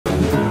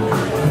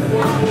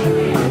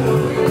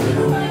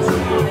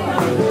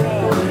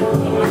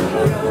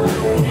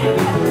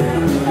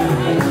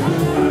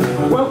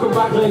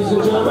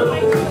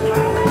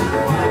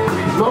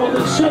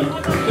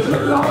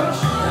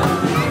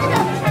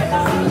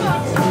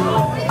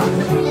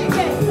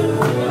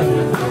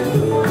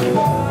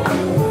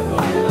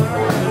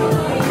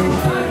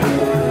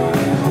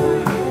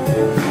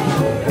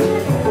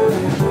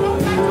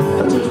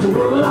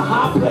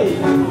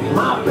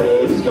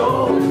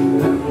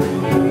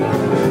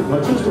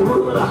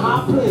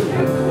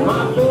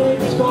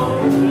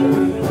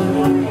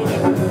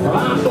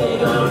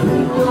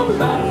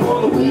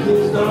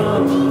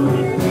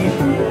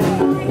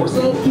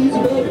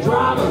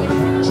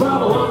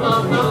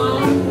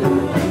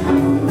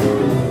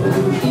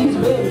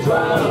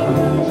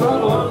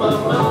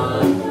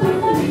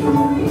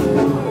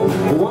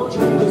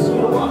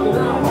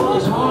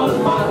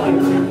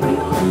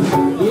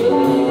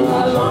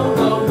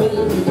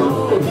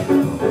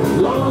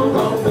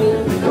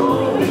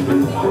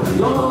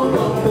Long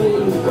gone,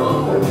 baby,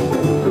 gone.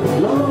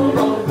 Long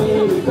gone,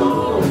 baby,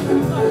 gone.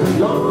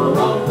 Long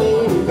gone,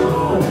 baby,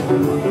 gone.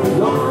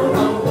 Long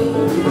gone,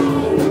 baby,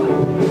 gone.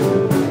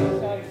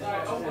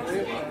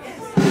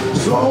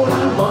 Slow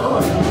down, mama,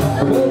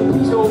 baby,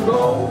 please don't go.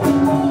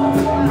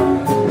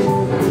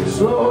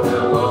 Slow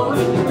down, mama,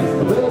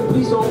 baby,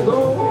 please don't go.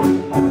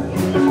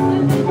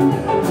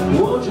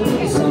 Won't you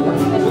listen,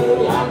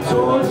 baby, I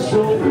told you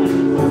so.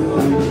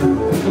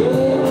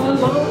 Yeah,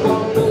 long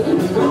gone,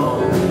 baby,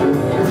 gone.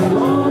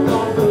 Long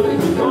gone,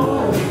 baby,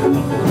 gone.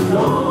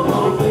 Long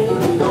gone,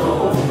 baby,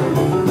 gone.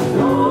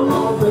 Long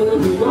gone,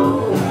 baby,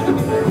 gone.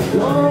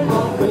 Long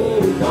gone,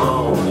 baby,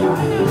 gone.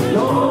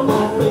 Long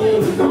gone,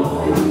 baby, gone.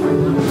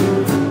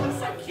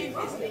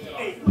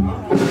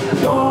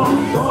 Gone,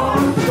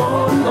 gone,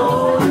 gone,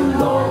 gone.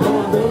 Long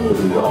gone,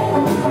 baby,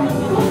 gone.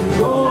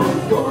 Gone,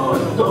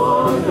 gone,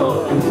 gone,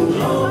 gone.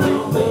 Long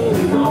gone,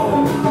 baby,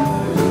 gone.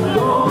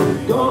 Gone,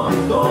 gone,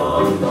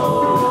 gone,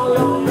 gone.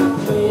 Long gone,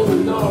 baby,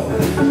 gone.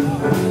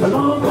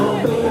 Long gone,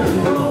 baby,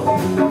 gone.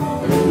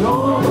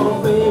 Long gone,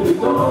 baby,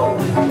 gone.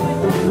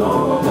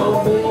 Long gone,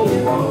 baby,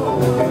 gone.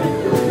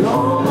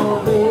 Long gone,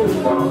 baby,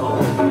 gone.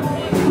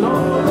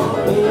 Long gone,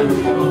 baby,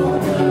 gone.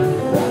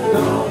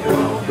 Gone,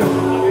 gone, gone.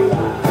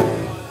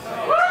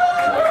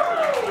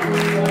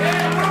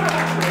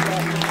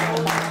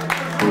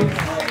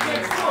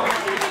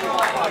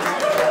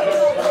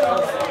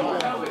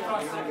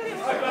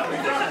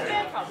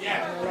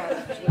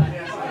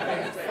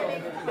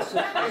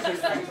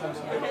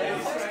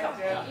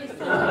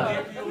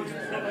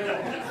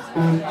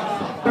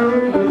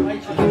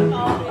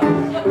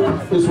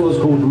 This one's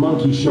called the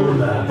Monkey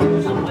Shoulder.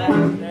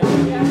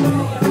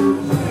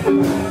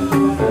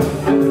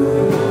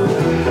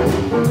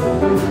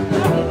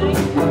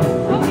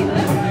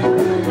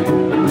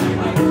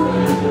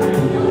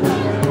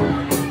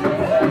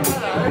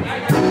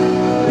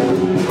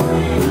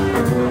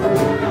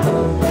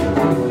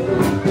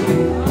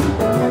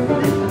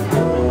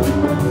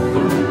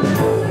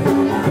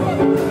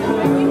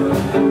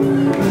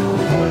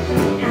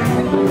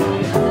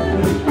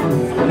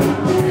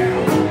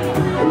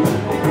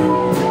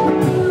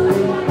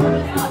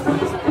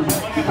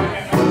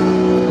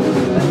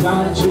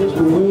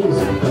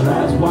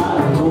 That's why I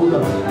told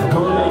her,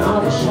 coming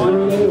off a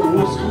straight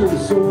whiskey and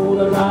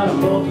soda, I got a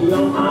monkey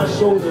on my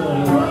shoulder.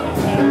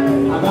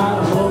 I got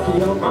a monkey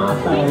on my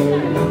back.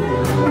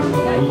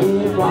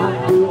 Yeah, what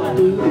do I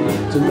do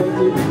to make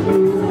it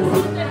move?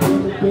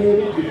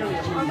 Baby,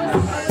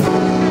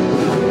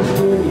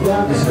 you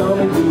got the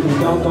stomach, you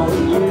don't on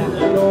you.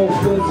 Ain't no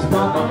business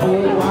about my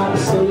own. Why I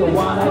say or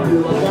what I do?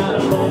 I got a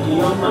monkey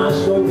on my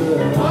shoulder.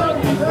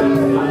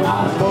 I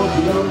got a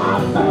monkey on my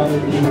back.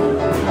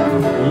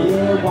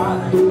 Yeah, what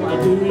do I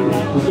do to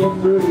get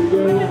through the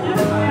day?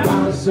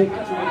 Got a sick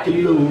to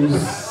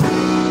lose.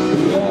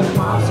 Yeah,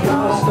 pop's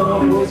got a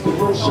stomach, whiskey,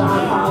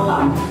 moonshine, holla.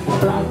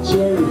 Black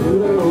cherry,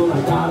 beautiful. I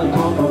gotta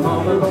call my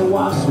mama, no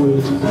watch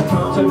switch.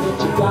 Compliment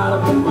you gotta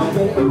put my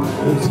baby.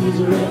 It's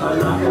easier if I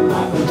knock it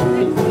like a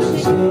drinking fish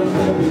instead.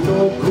 Maybe no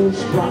push,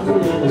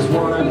 rockin' and it's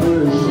one I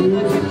wear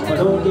shoes. I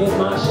don't get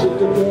my shit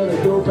together,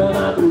 dope and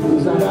I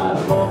lose. I got a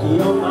monkey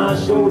on my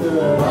shoulder.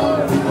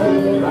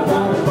 Yeah, I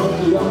got a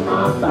monkey on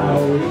my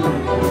back.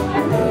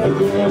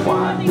 Yeah,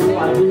 what do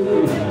I do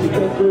to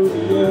get through to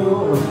you?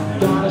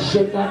 Gotta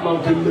shake that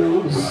monkey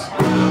loose.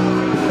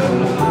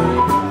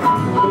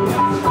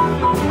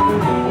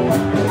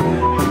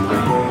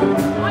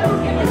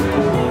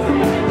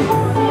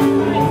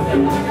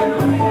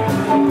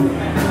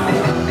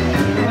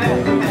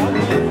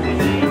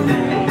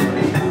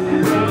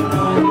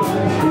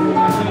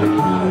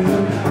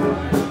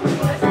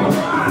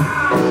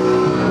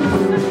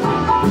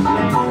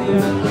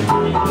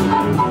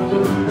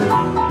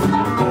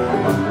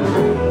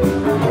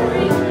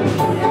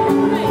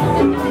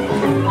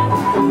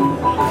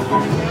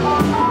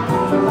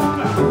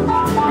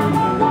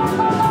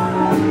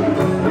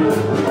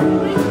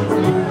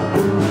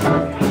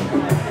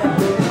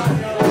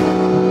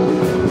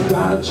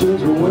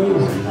 Change my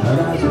ways,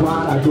 that's why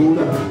I do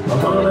that. I'm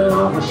coming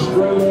off a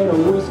straight of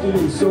whiskey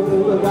and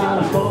soda. Got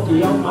a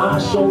monkey on my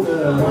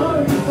shoulder.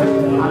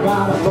 I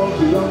got a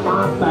monkey on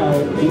my back.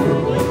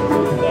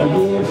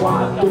 Yeah,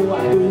 what do I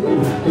do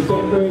to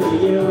get rid of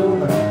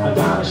you? I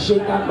gotta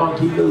shake that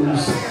monkey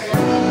loose.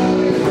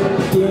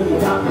 Yeah, you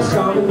got me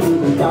stomach,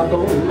 you got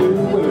on you.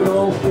 Ain't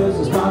no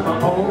business by my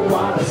own.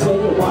 What I say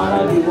or what I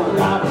do, I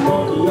got a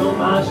monkey on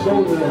my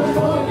shoulder.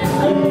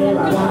 Yeah,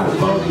 I got a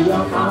monkey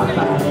on my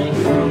back.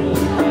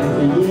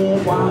 Yeah,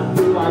 what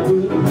do I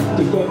do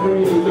to get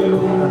rid of you?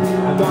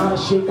 I gotta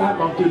shake that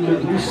monkey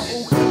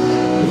loose.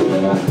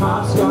 Yeah,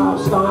 pop,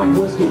 stomp,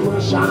 whiskey,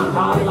 moonshine,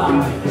 holla.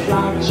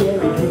 Black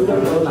cherry,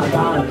 beautiful. I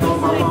gotta call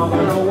my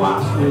mama, no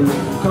watch me.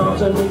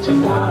 Compliment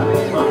you gotta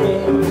make my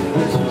bed.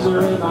 It's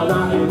easier if I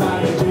knock it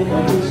back and drink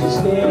that juicy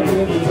stare.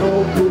 Baby, no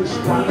push,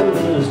 rockin'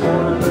 and it's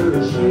going through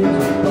the shoes.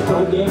 But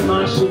don't get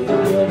my shit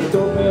together,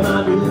 don't pay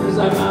my dues.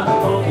 I got a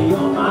monkey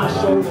on my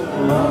shoulder.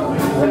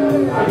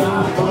 I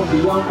got a monkey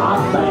on my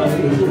back.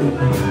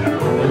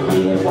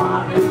 Yeah,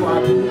 what do I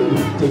do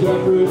to get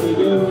rid of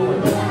you.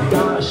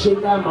 Gotta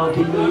shake that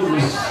monkey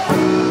loose.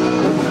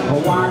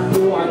 What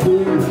do I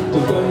do to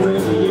get rid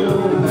of you?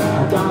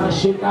 I gotta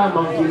shake that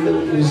monkey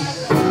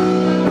loose.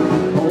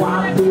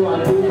 What do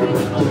I do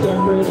to get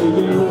rid of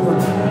you?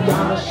 I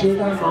gotta shake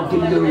that monkey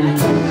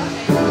loose.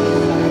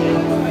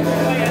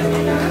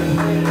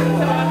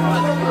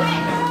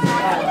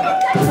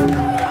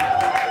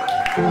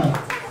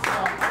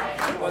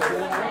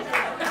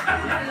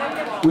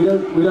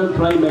 We don't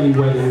play many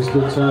weddings,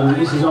 but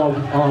this is our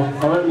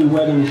only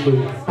wedding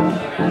shoot.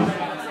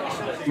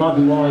 Might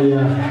be why we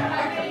don't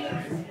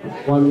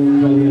play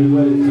many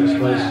weddings, I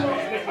suppose.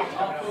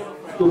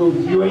 Good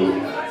viewing.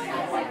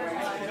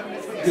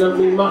 You don't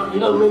mean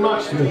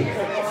much to me.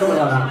 Something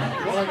like that.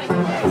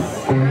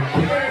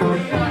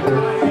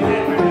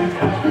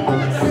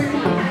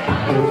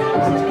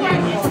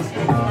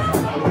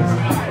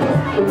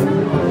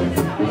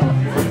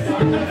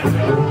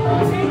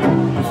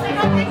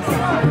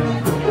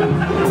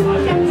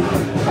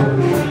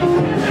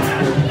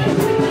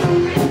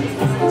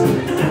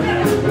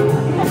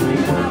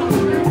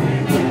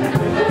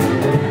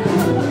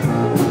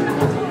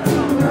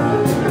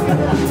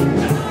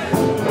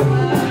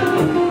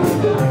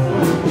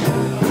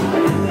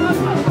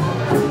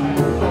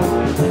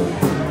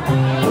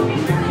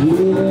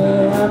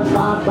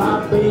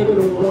 Baby,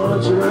 don't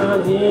want you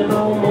around here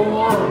no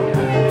more.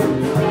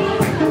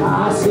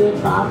 I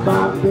said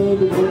bye-bye,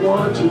 baby, don't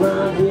want you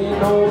around here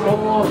no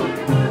more.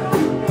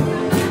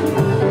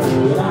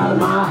 Get out of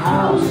my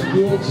house,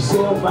 get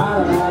yourself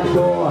out of that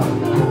door.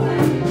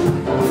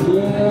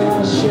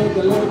 Yeah, shake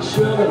a leg,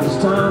 sugar, it's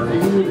time for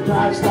you to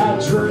catch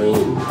that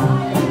train.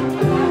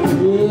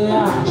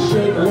 Yeah,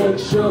 shake a leg,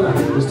 sugar,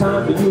 it's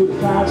time for you to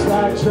catch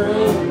that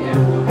train.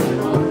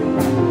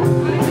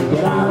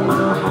 Get out of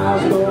my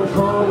house, don't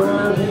come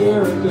around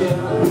here again.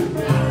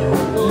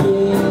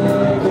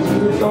 Yeah, cause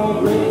you don't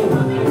mean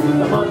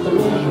the much to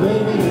me,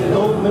 baby, you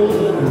don't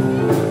mean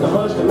the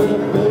much to me,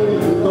 baby,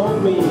 you don't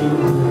mean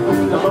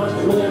the much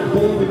to me,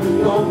 baby, you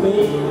don't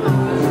mean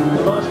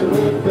the much to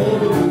me,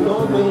 baby, you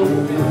don't mean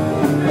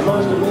the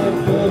much to me,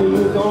 baby,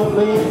 you don't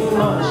mean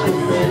much to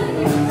me.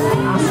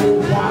 I said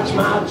catch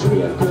my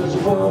drift, cause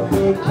you won't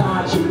be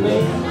catching me.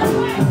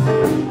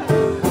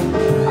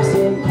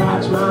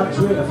 Catch my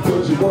drift,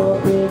 cause you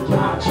won't be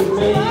catching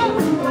me.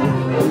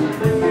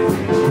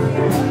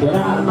 Get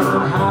out of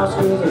my house,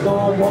 cause I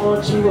don't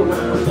want you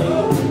around me.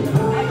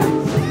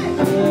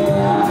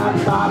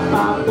 Yeah,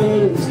 bye-bye,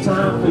 baby, it's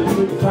time for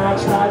you to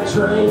catch that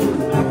train.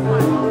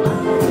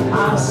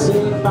 I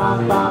said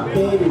bye-bye,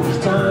 baby,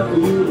 it's time for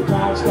you to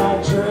catch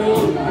that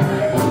train.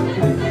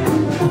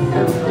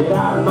 Get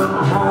out of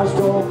my house,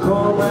 don't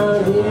come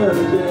around here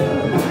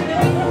again.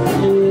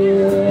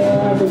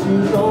 Yeah, cause you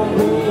don't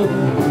mean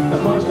the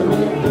much to me,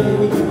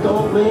 baby, you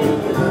don't mean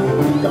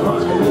the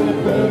much to me,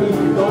 baby,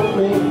 you don't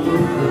mean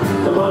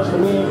the much to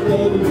me,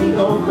 baby, you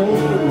don't mean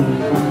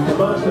the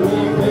much to me,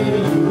 baby,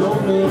 you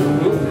don't mean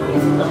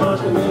the much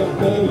to me,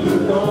 baby, you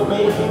don't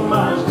mean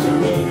much to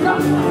me.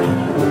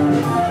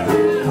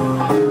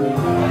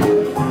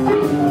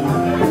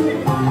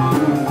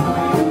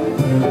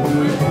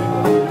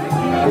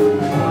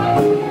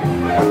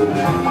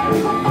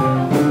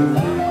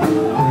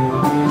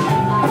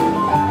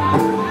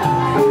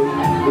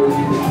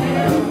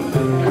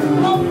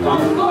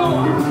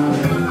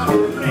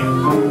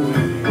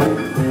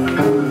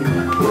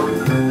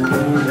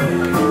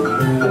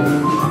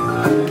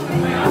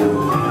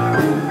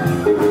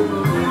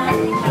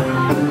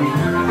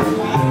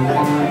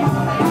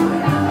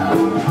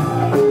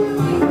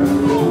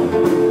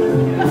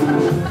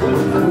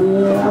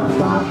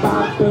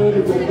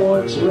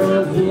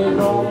 Around here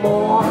no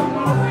more.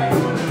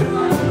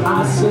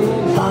 I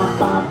said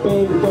bye-bye,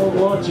 baby, don't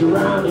want you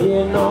around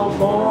here no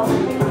more.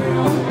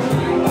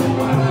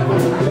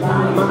 Get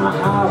out of my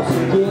house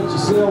and get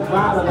yourself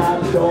out of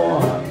that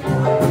door.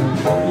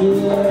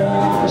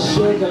 Yeah,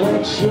 shake a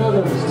leg,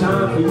 sugar, it's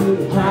time for you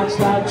to catch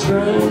that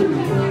train.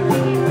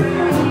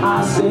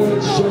 I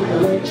said shake a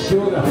leg,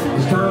 sugar,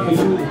 it's time for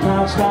you to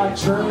catch that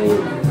train.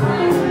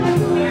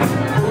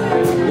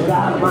 Get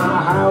out of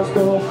my house,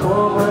 don't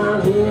come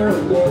around here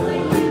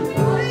again.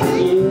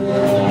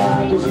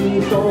 Yeah, cause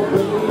you don't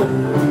mean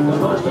the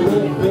much to me,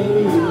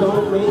 baby, you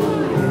don't mean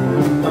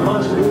the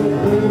much to me,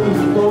 baby,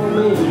 you don't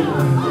mean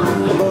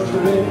the much to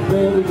me,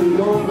 baby, you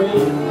don't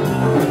mean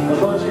the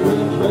much to me,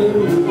 baby,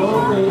 you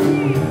don't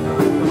mean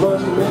the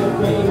much to me,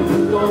 baby,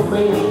 you don't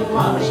mean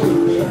much to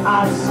me. I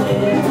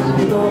said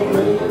you don't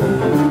mean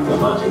the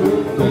much to me,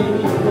 baby,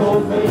 you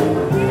don't mean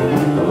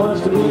the much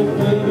to me,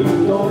 baby,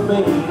 you don't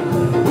mean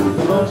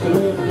the much to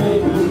me,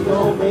 baby, you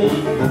don't mean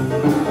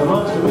the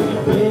much to me,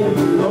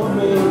 baby, you don't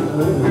mean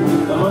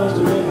the much to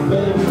me,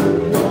 baby,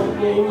 you don't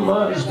mean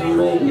much to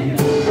me.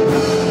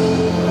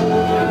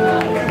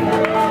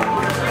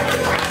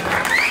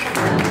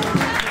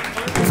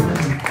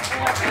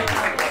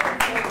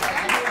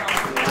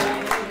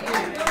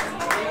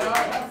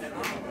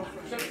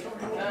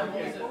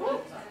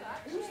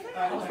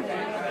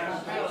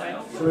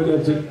 So we're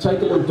going to take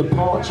a little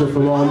departure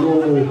from our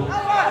normal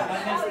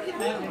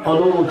our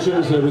normal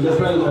tunes here, we're going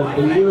to play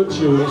a newer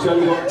tune that's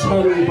only got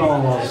 10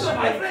 bars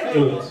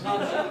in it.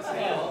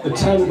 The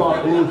 10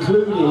 bars, and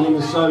including in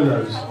the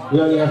solos,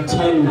 we only have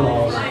 10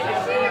 bars,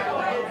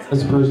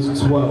 as opposed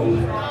to 12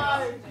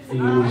 for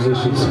you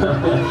musicians.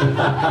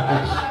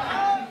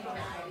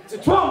 It's a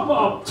 12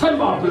 bar, 10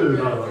 bar blues,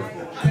 by the way.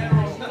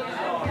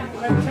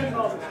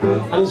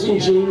 And it's in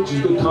G, which is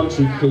a good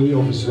country key,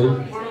 obviously.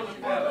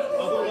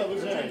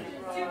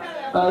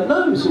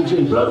 No, it's in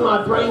G. Blow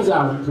my brains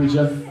out,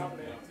 preacher.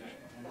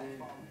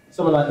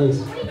 Something like this.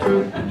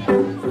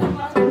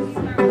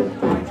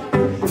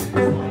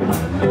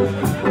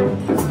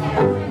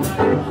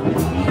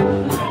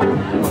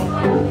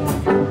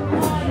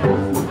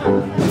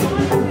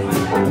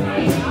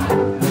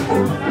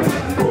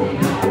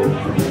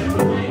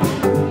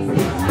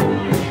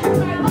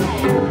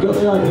 Got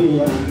the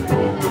idea?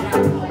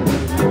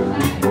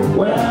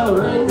 Well,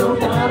 there ain't no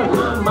doubt in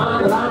my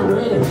mind that I'm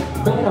ready.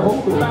 Better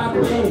hold me back,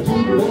 man, and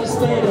keep me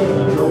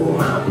steady. Blow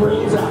my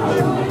brains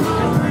out.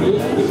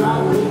 Yeah, you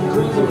drive me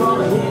crazy from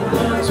my head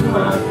down to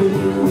my feet.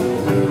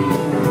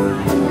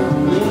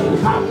 Yeah, you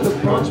pop the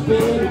punch,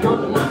 baby,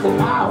 gonna knock it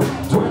out.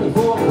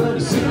 24,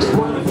 36,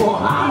 24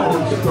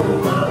 hours. Blow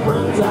my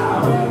brains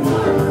out.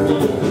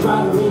 Yeah, you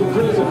drive me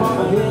crazy from my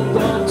head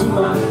down to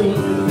my feet.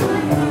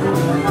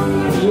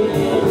 Yeah,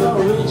 you're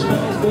a rich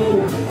man's baby,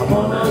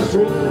 upon my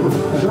street. A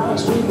drag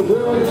street, the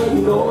girl, yeah,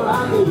 you know what I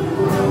need.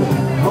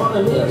 On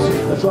the lips,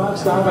 a truck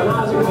stop, and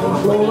eyes are on the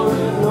floor,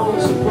 ain't no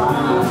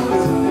surprise.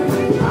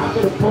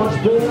 Pocket a punch,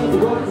 baby,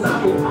 you're gonna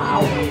knock it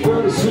out.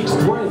 36,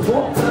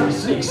 24,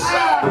 36.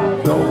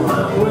 Blow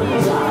my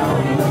brains out.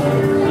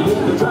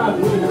 Yeah, you're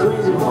driving me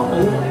crazy from my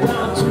head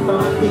down to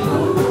my feet.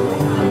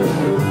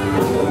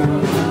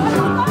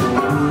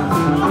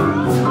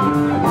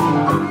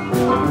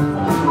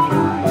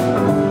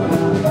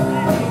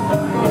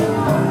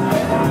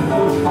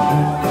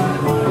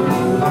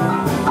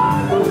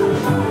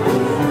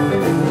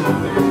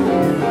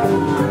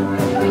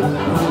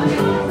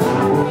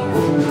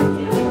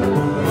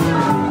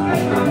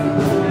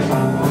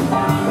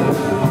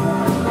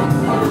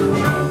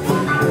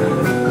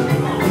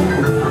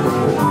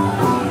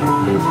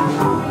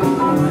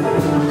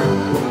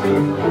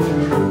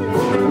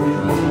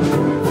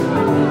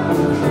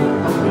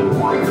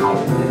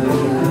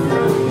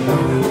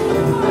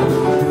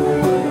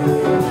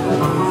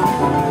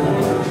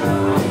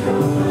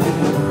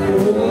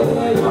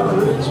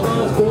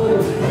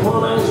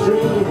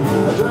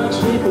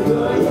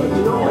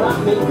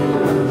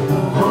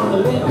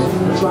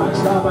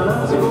 Stop and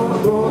eyes are gonna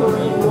blow,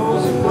 there ain't no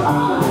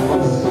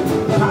surprise.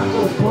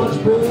 Pocket a punch,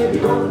 baby,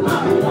 gonna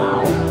knock it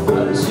out.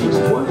 36,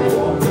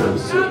 24,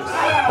 36.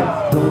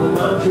 Blowing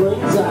my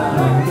brains out.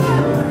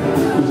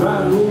 You're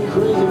driving me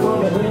crazy from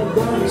my head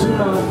down to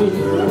my feet.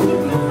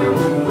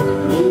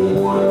 Yeah,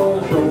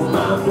 blowing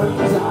my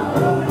brains out.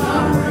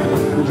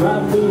 You're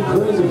driving me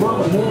crazy from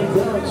my head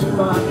down to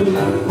my feet.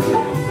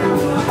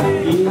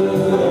 Yeah,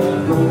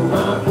 blowing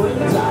my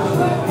brains out.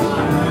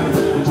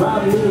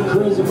 Driving me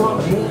crazy from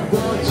my head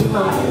down to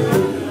my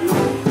feet.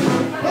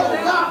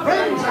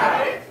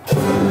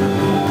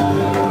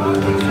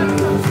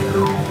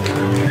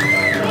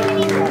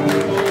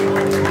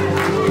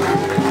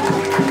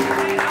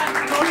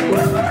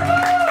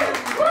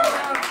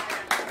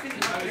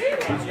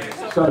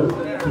 So,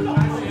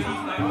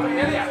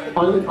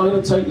 I'm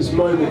going to take this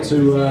moment to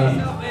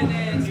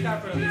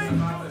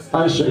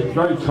Aisha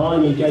very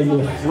kindly gave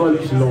me a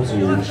throat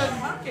lozenge.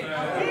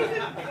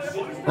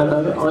 And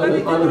I'm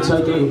going to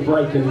take a little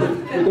break, and we're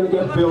going to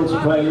get Bill to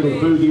play a little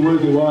boogie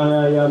woogie while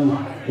I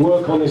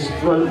work on this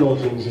throat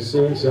lodgings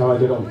and see how I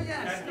get on.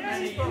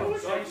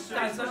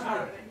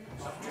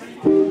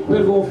 A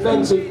bit of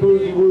authentic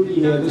boogie woogie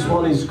here. This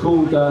one is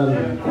called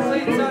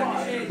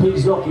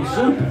Peas Knocking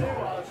Soup.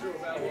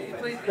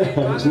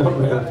 It's not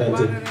very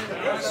authentic.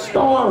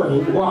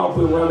 Starring Wild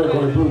Bill Wemmick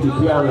on the boogie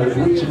piano,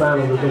 Reach Man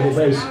on the double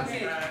bass,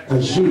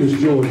 and Shooters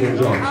George on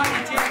drums.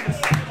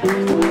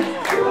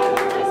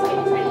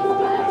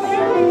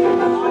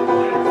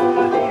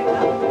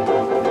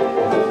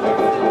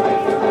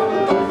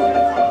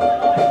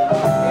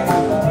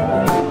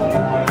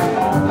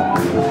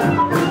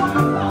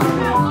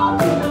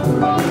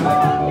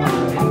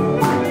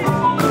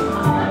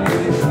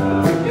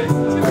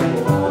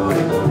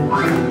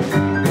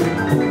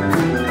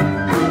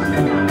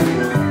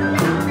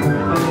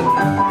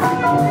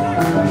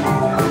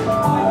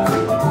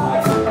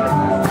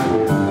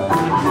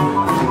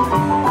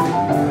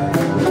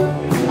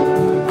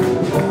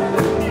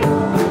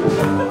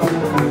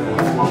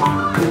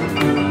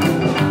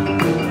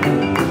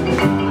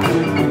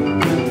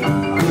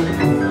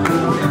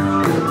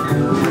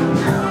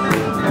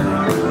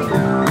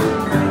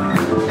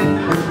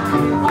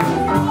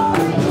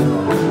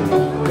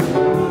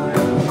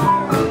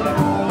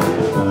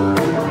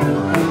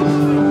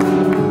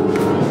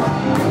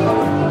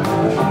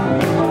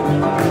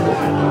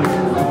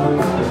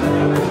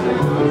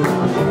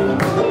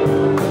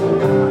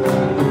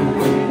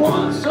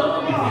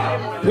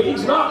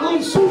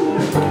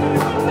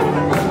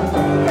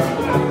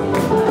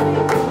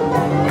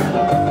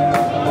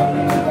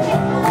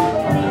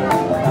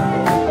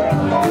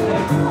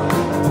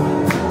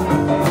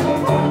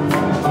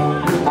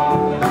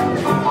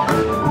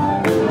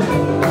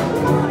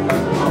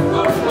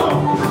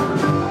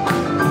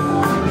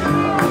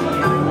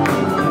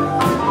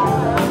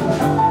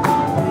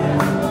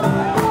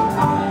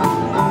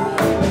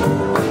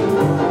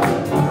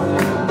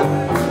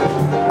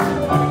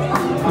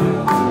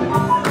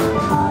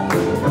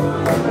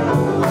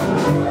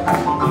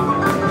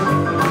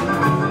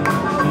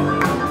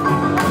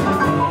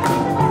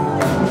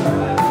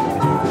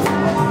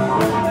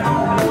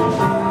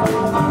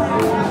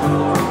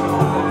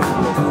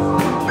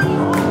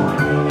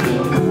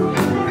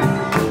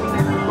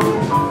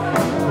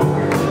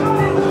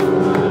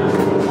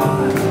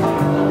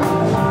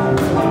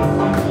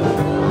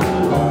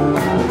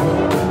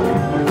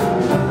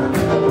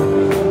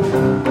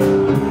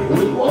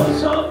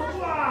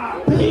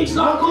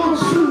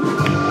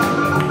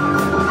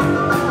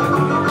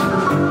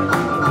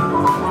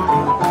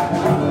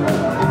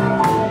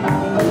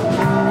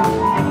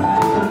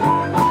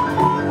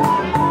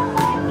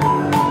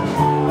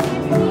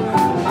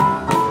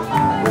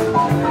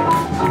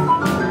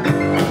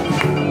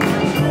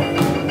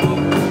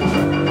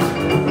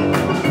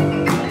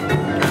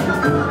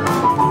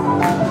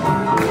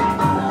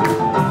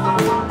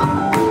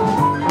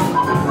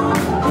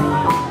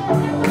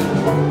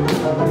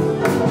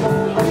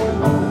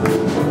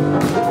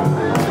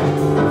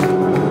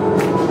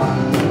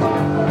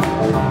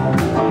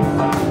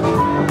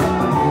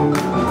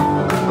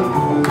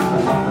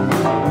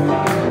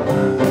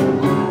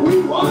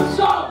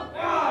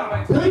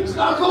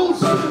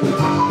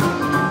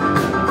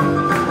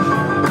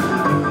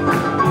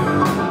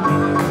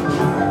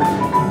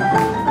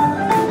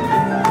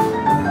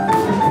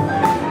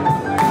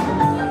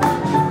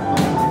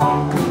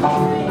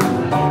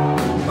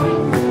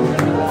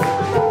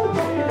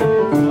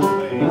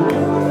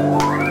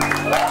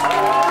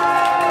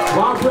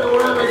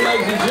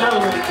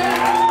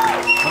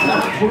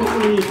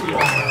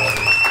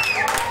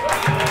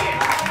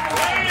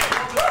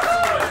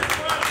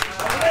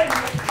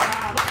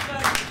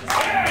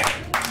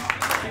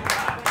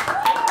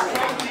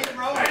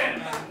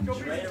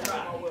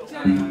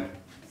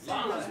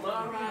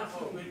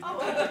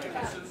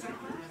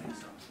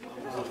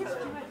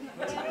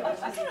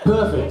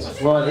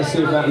 Perfect. Right, let's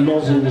see if that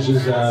lozenge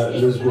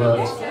has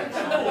worked.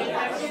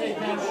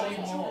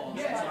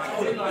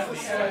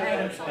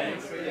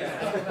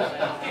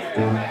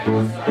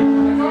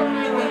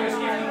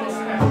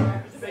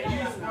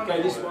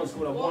 Okay, this one's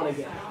called I Wanna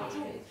Get High.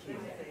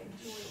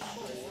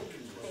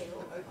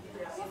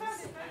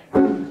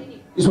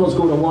 This one's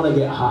called I Wanna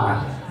Get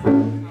High.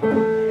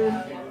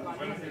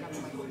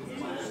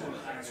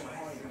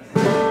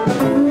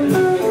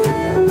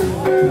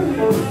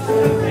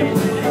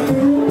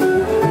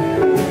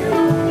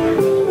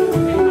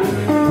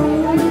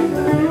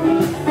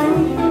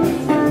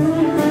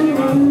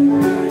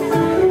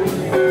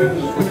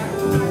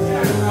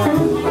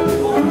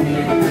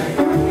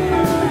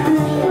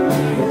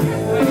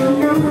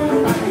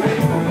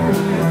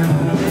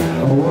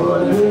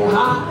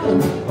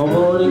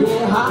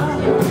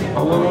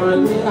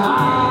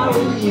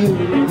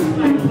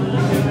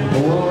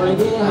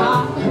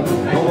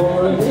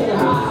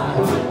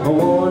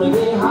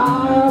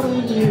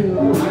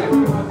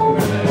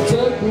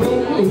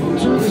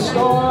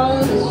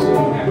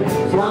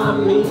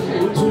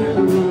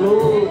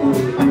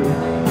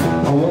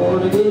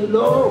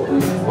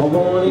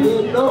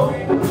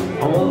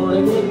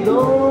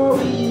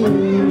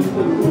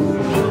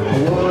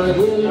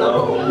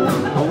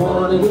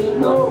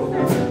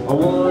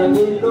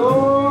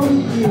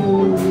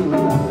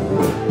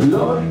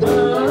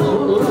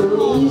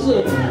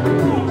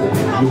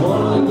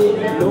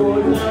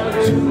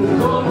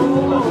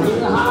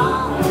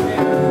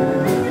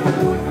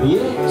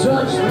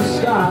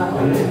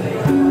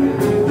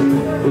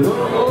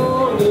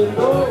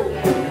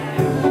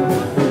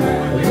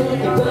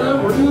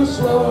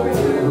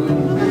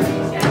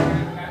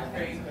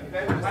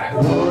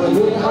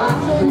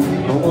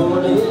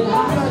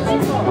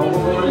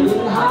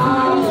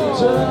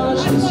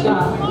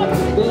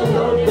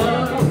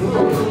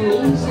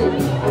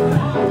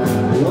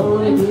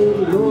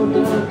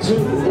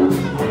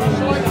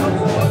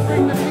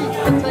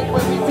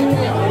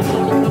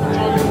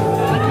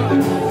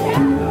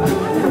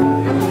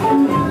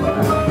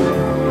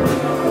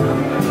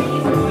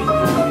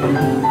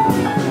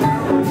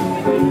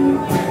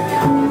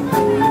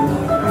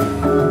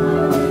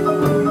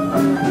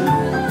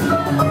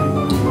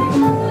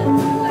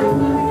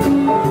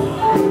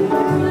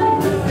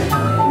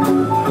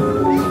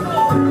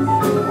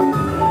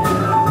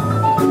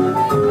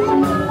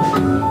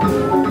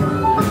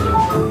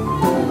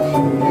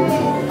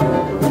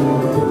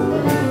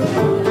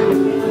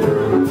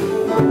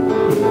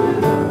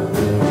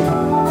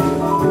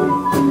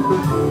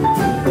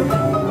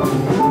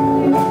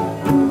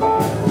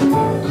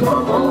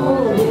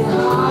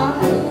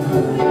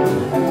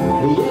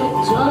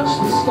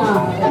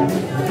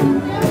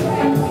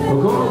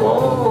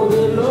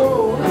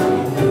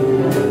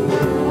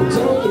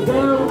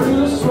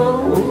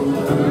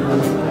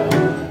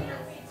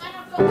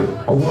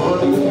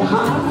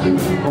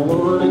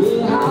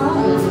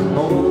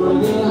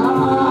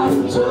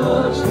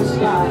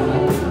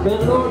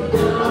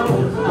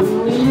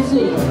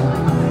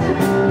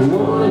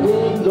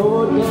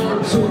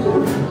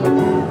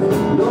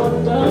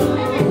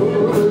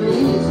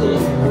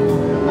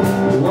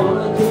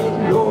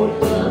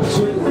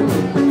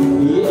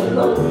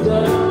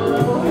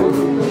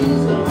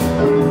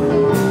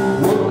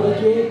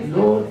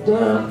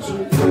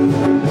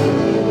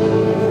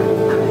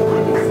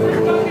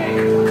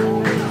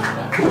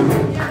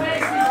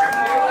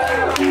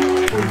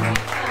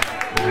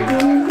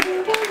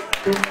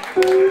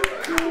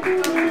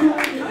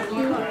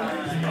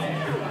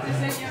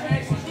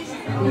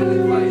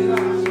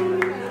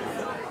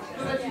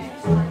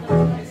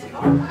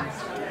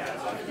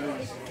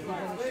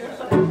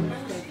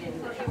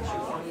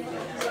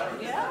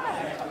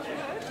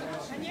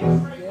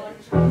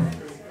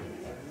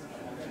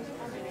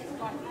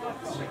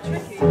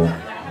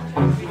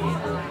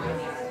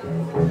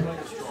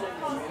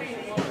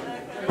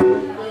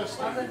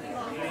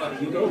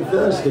 You getting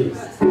thirsty?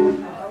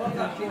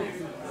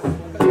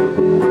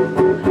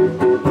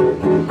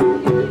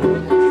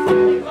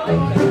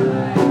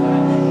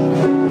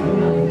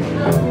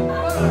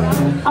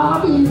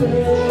 I'll be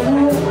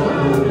there.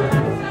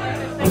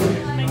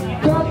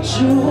 Got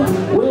you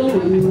when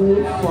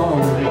you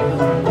fall.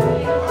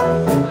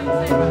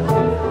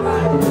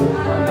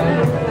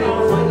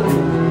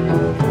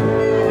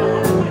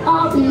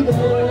 I'll be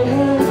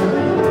there.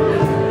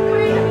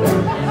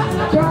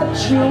 Got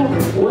you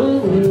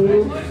when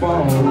you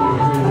fall.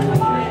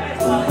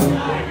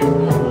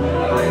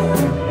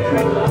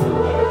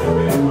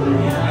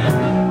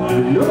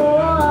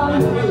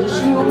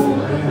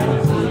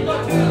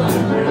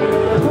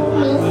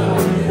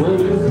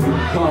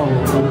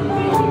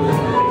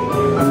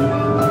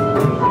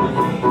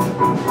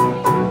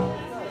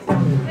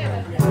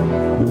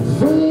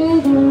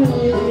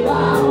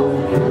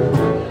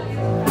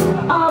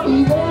 I'll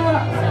be there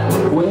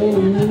when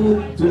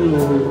you do.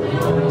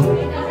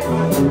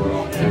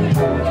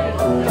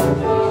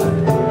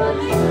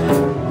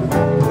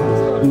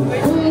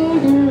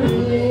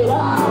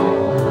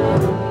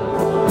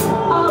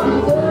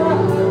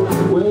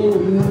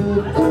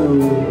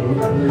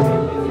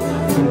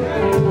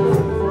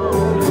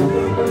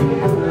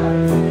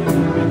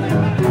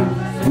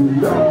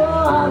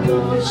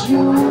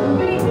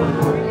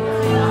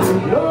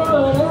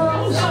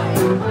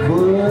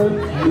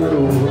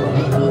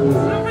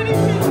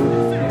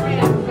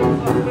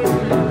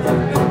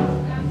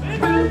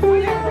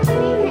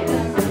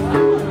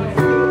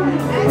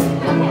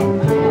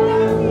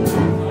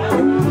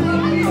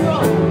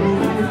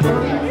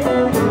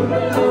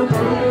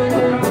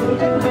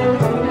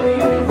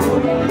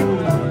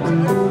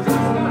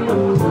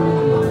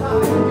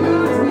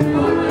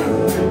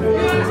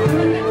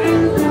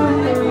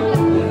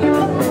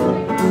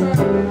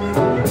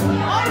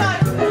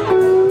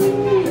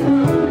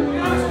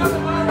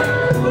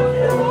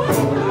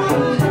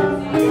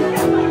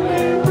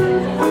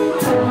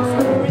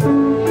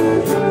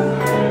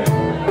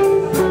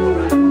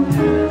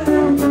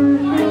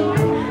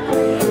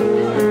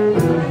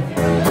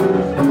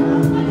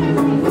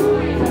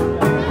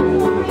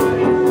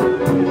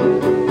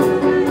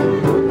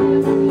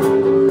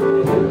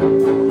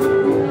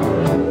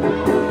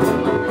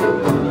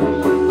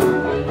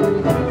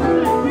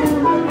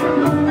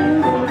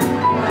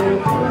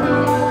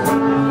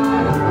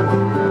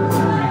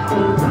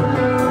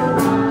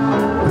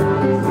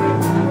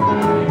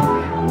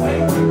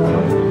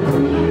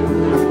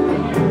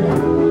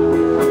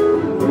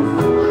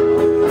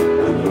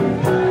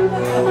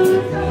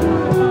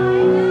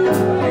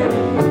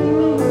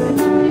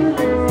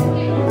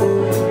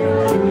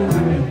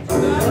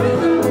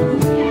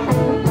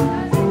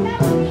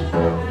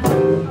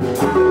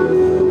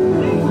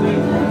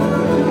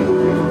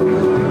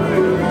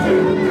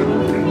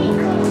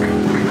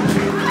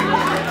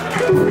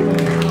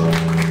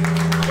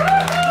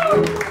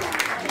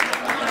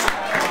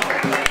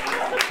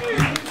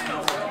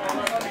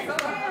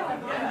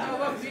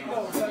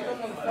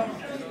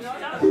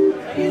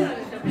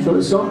 So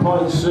at some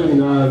point soon,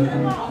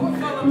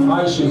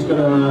 Aisha's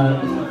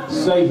gonna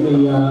save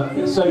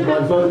my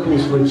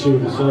vocals for a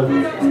tune. So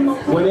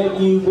whenever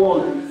you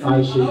want,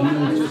 Aisha,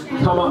 you just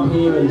come up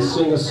here and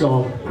sing a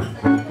song.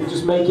 We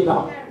just make it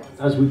up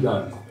as we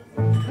go.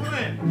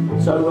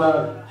 So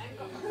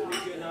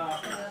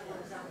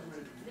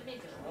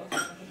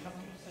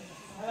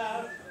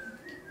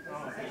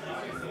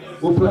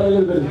we'll play a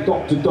little bit of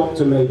Doctor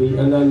Doctor maybe,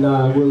 and then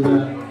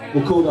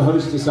we'll call the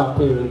hostess up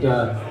here and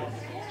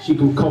she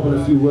can cobble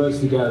a few words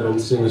together and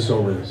sing a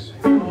song with us.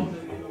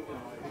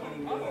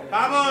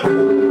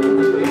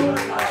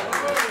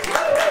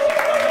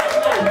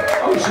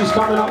 Oh, she's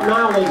coming up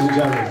now, ladies and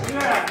gentlemen.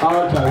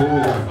 Oh, okay, here we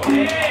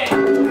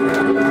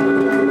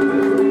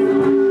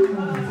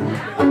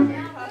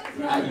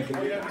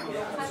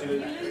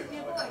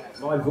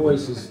go. My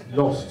voice is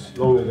lost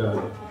long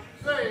ago.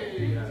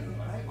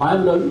 I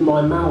haven't opened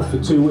my mouth for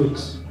 2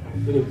 weeks.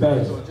 Been in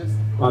bed,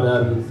 but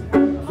I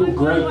feel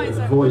great, but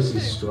the voice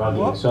is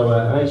struggling. So,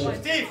 Aisha.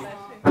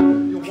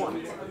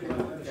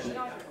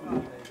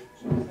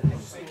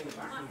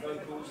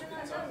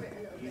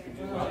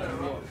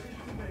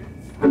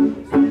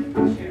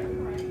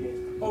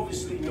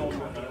 Obviously not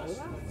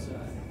rehearsed,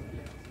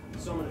 but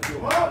some of the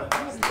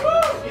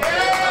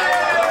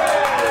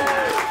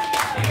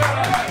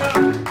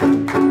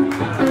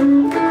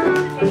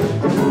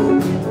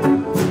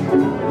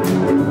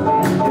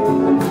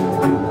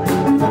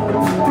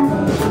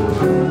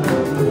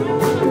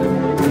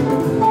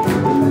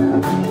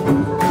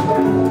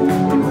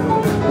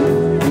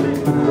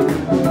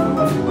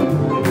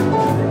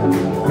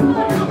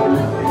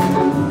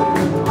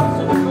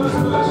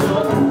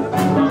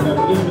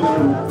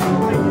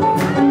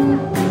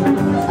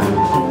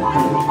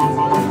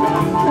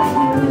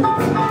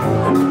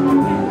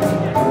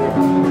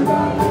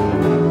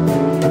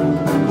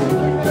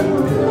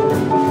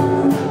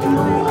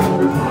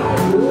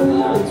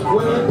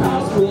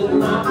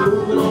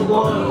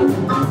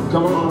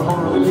come on,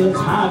 Harley, let's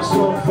have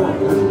some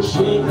fun.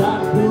 Shake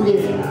that booty.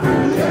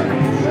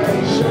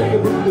 Shake the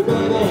booty,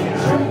 baby.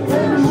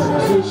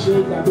 Say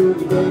shake that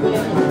booty, baby.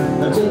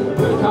 Until the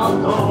break of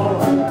dawn.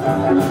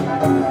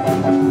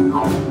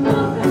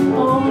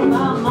 All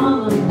my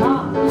mom and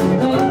pop,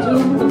 they do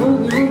the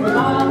boogie,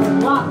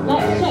 rock.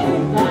 Let's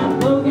shake that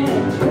boogie.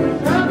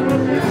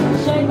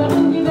 Shake the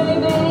boogie,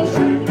 baby.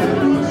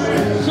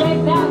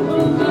 Shake that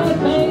boogie,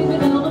 baby,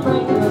 till the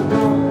break of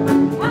dawn.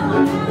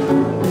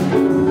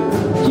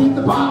 Keep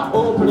the bar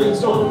open,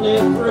 it's only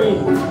free.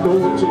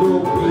 Don't you go,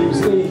 baby,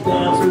 stay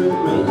dance with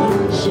me.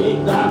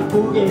 Shake that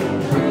boogie.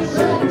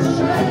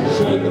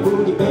 Shake the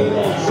boogie,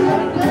 baby.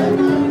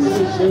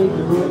 Shake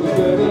the boogie,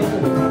 baby,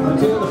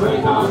 until the break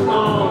of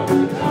dawn.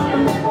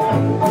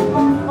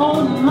 Oh,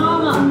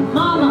 mama,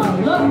 mama,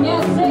 look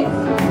at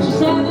 6. She's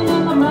standing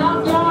in the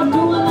backyard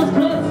doing the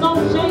split. So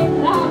shake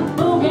that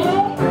boogie.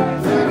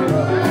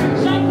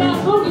 Shake that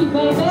boogie,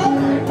 baby.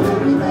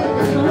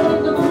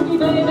 Shake the boogie,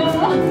 baby,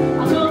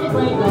 until the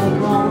break of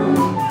dawn.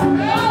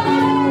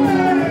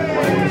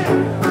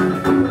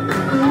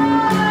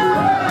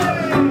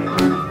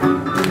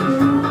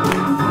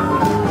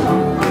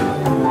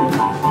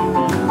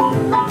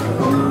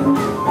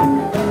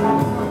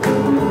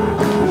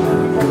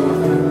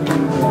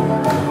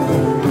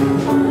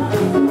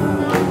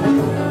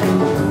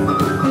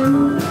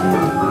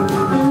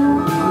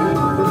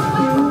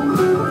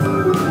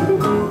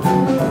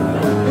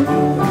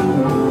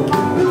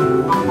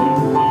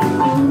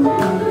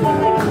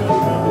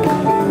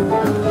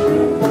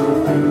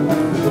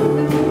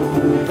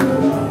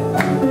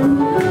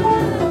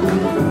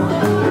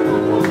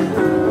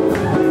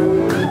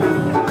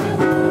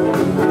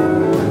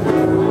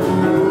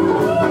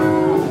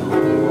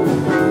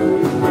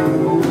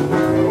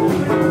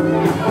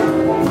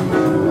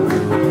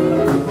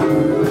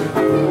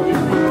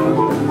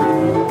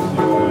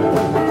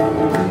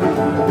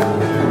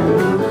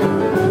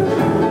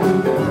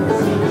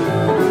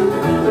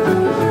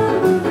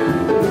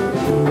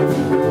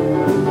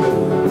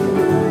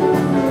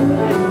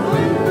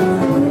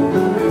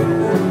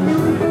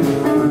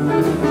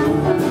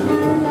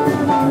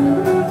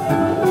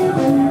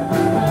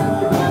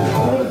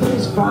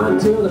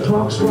 Till the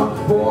clock struck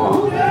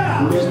 4,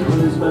 Mr.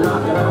 Policeman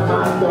knocking on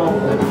my door.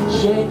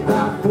 Shake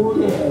that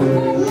booty,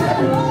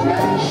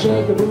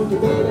 shake the booty,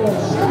 baby. I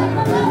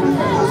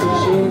say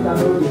shake that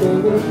booty,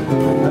 baby,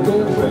 until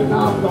the break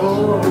of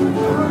dawn.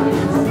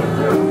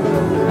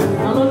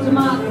 I looked at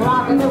my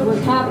clock and it was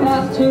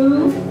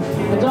 2:30.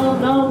 I don't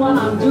know what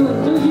I'm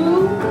doing, do you?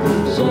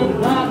 Shake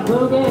that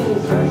boogie,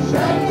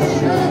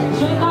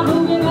 shake that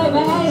boogie,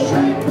 baby.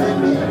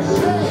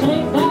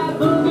 Shake that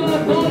boogie,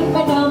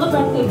 baby, till the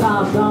break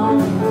of dawn.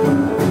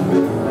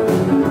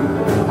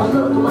 I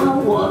look at my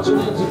watch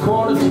and it's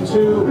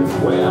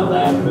 1:45. Well,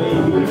 that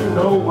baby, you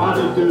know what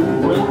to do.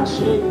 Well,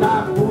 shake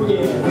that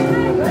boogie.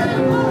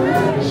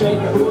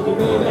 Shake the boogie,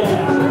 baby.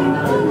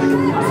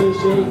 I say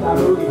shake that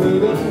boogie,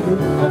 baby,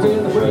 until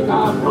the break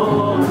of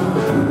dawn.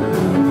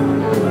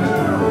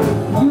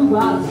 You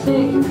got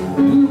sick,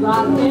 you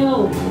got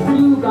ill,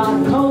 you got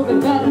COVID,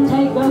 better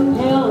take a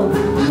pill.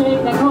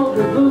 Shake that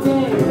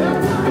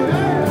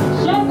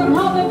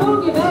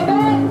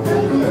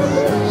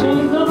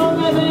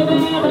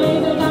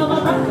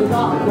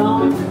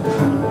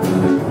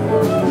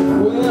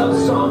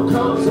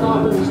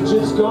robin's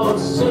just gone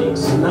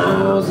 6.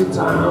 Now's the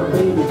time,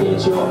 baby,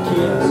 get your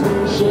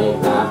kids.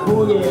 Shake that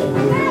boogie.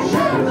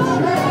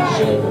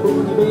 Shake the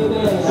boogie,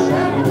 baby.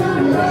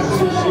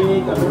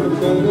 Shake that boogie,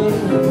 baby.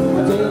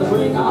 Until the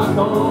break of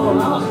dawn.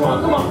 Last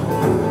one, come on.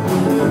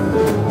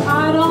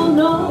 I don't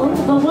know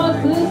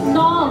what's this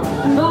song,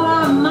 but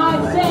I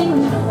might sing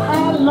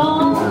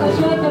along.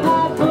 Shake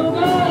that boogie.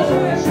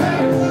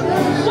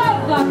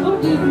 Shake that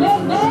boogie,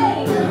 baby.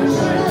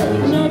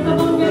 Shake the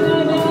boogie,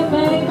 baby,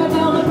 baby,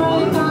 till the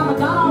break of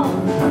dawn.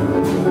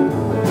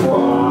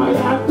 Oh,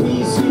 yeah,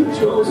 PC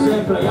Joe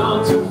said play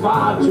on too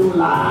far. Joe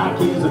like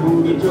his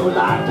boogie, Joe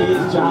like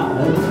his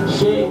jive.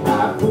 Shake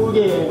that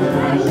boogie.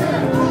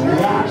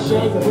 Yeah,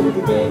 shake the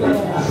boogie, baby.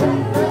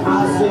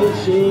 I said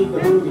shake the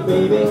boogie,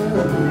 baby,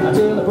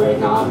 until the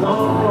break of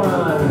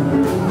dawn.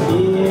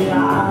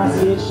 Yeah, I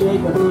said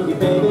shake the boogie,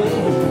 baby,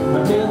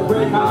 until the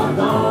break of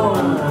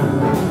dawn.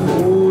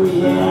 Oh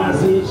yeah, I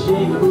said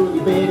shake the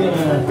boogie, baby,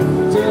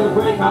 until the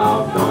break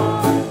of dawn.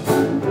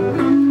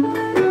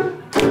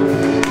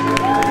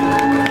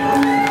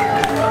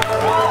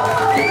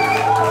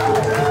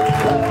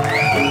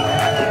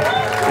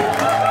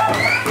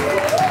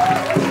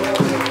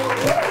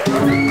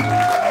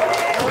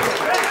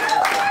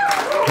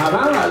 How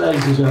about that,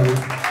 ladies and gentlemen?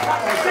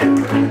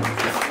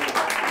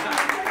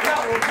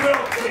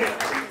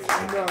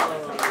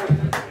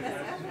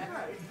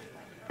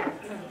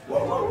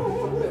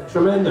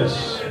 Tremendous.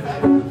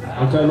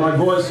 Okay, my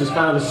voice has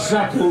found a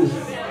second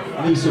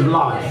lease of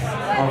life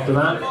after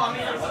that.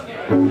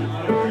 Do you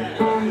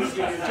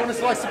want a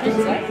slice of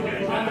pizza?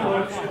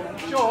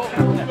 Sure,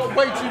 you've got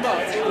way too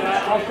much.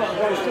 I've got a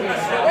roast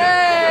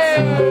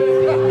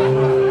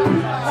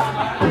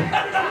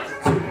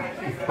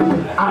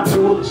I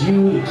told you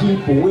to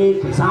keep away,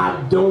 'cause I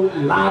don't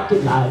like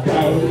it like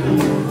that.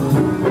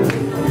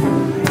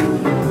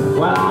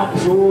 Well, I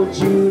told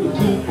you to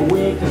keep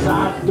away, 'cause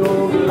I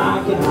don't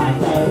like it like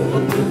that.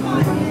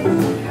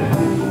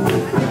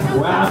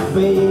 Well,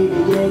 baby,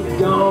 get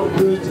gone,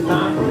 'cause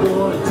tonight we're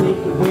gonna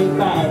take it way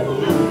back.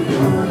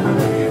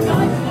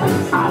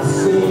 I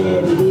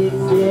said it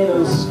get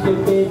a split,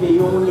 baby,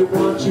 only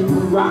want you to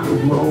rock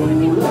and roll.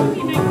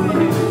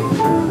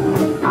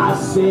 I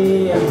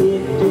said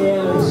it get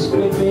a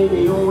split,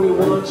 baby, only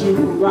want you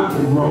to rock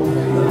and roll.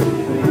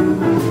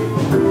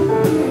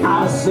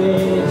 I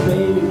said,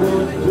 baby,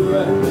 won't you do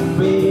it?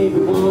 Baby,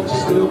 won't you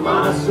steal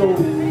my soul?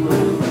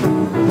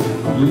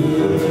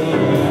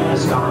 Yeah,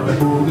 stop the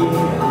boogie.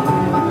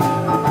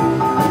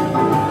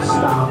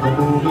 Stop the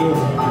boogie.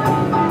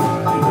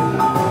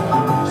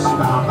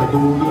 Stop the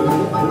boogie.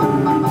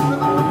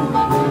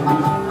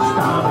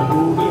 Stop the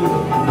boogie.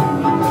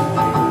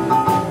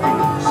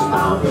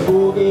 Stop the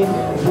boogie,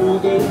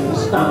 boogie.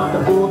 Stop the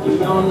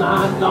boogie all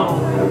night long.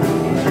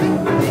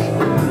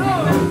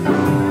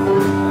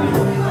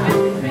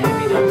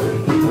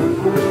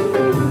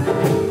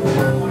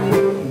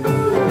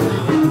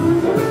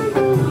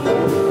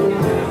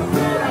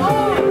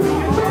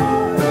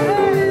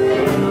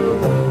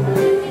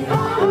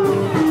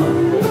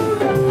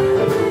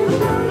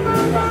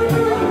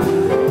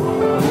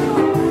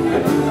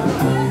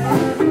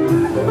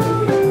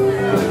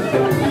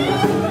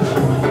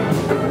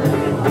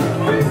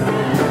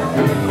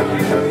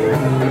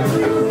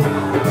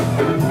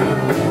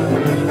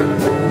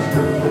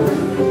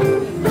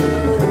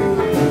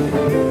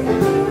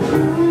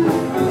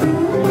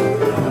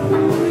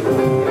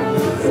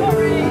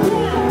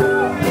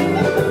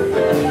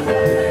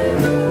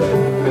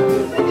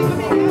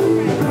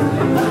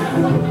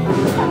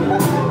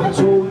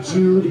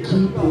 You to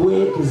keep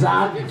away, 'cause I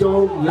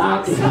don't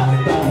like it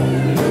like that.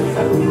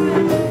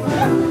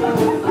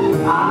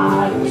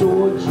 I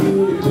told you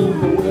to keep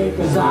away,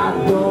 'cause I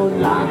don't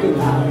like it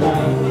like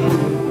that.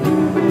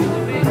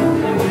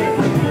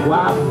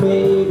 Why,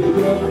 baby,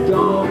 get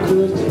gone,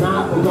 'cause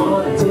tonight we're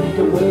gonna take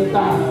it way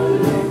back.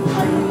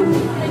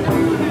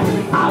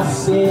 I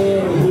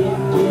said hit,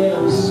 get a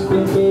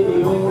split, baby,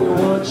 only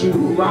want you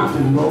to rock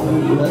and roll.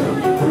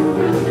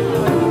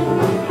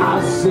 I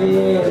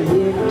said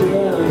hit,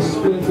 get a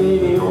split,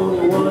 baby,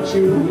 only want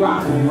you to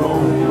rock and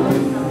roll.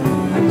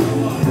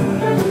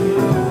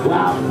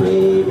 Well,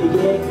 baby,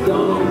 get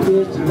gone,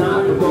 'cause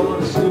tonight we're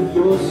gonna sleep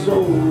your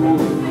soul.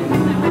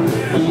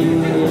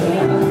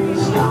 Yeah,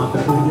 stop the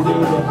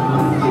boogie.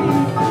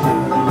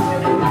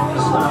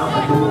 Stop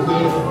the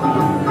boogie.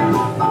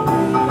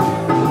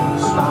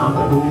 Stop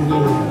the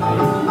boogie.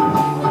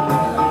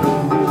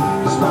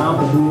 Stop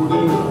the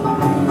boogie.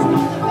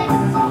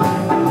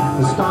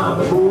 Stop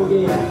the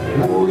boogie,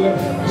 boogie.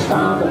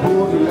 Stop the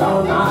boogie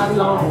all night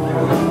long.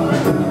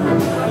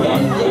 Yeah,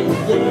 yeah,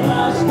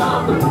 yeah. Stop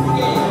the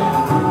boogie.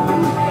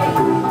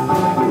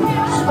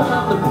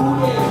 Stop the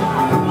boogie.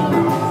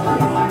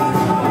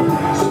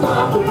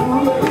 Stop the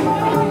boogie.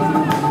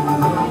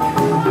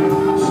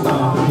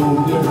 Stop the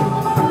boogie.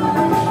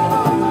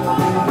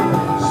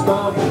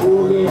 Stop the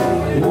boogie,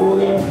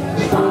 boogie.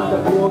 Stop the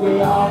boogie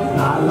all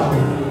night long.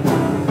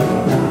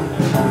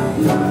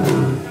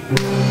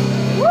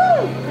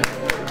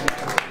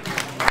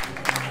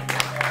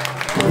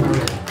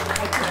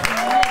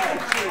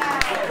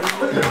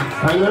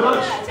 Thank you very much.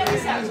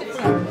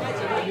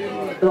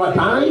 Right,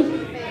 Barry.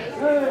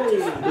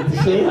 Good to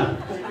see you.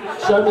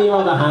 Show me your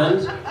other hand.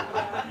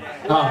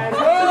 Oh.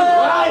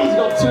 Ah, he's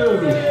got two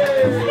of them.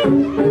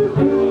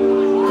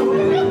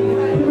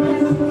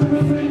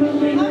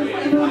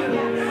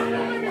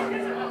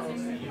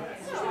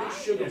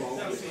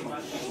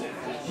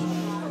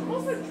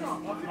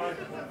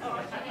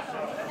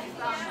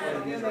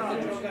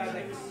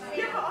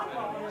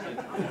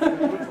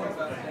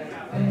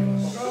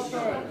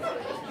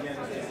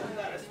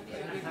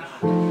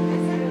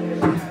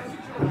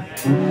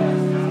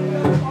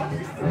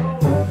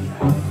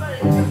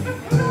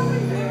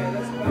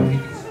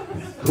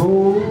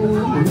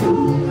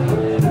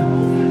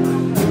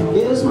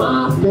 Is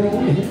my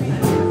bed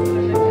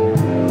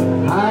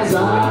as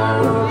I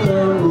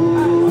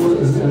remember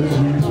was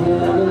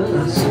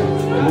jealous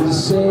and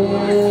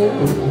sad.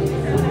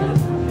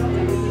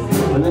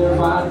 And if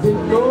I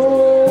didn't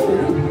know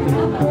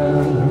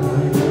better,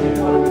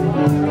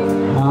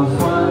 I'll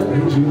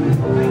find you,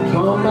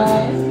 come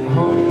back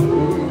home.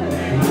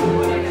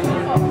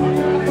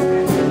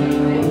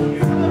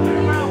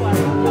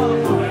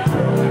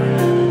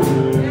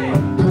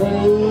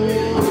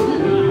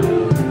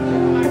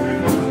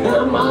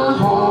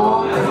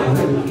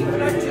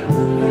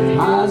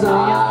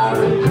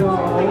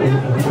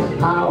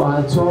 I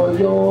tore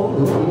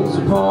yours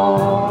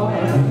apart,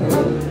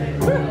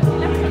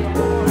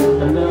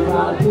 and if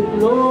I didn't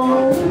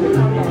know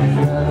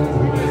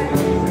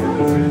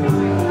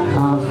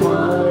I'll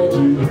find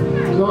you,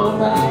 come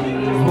back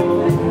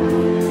home.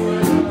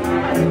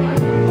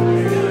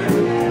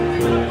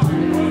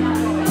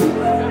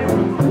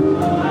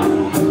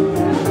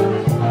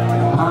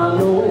 I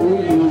know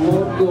you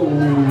won't go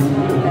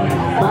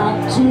back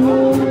to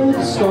the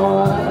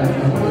start.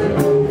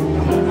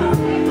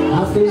 I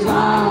feel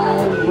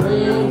like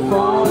rain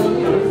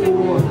falling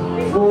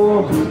for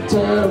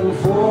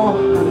 10-4.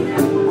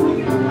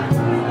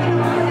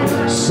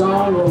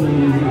 Sorrow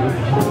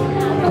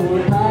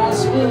going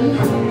past me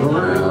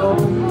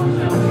around.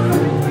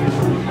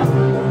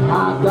 I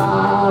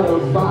got a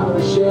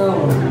bottom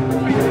shelf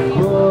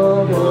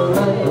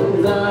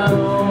bubbling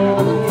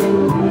down.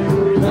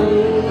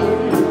 Pain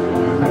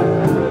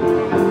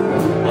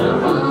in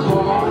my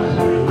heart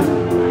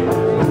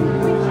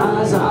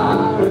as I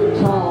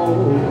recall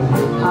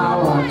how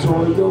I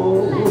tore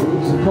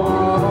yours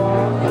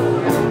apart.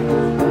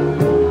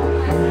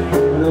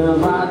 And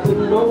if I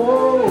didn't know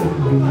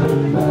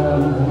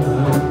better,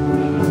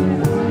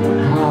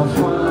 I'll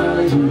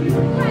find you,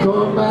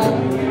 come back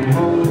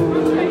home.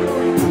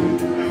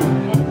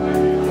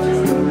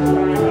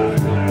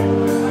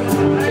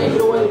 Take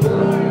it away,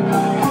 Bill.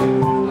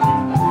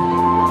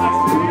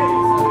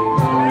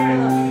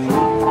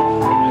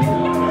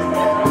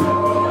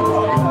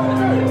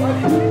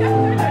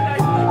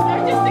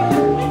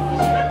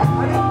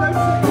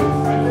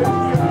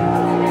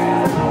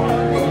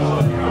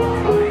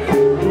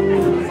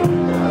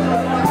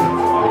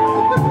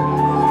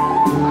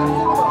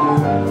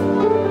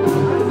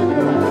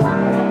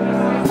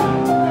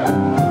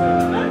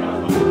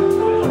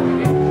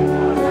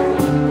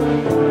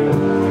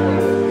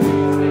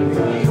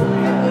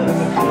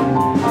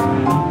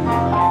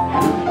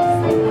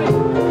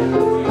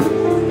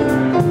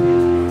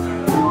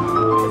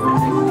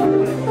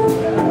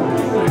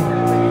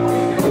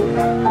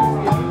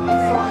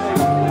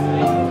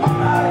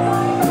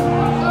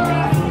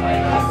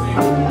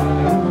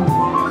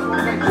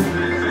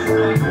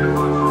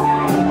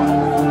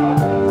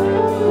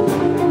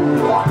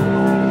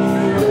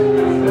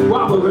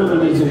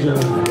 Ladies and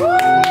gentlemen.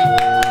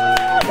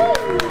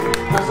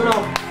 That's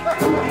enough.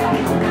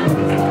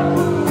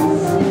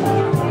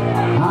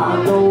 I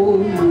know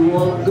you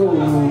won't go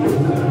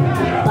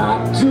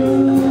back to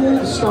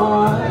the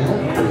start.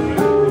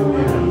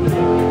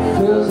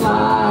 Feels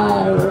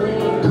like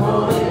rain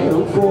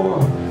coming for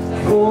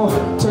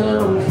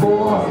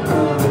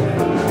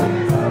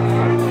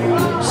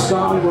 10-4.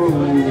 Sorrow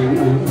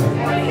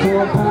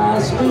come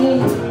past me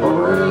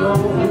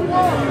around.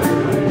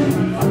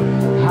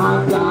 I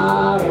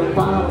got a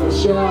bottle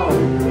shelf,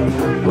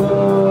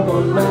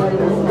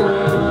 bubbling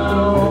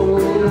down.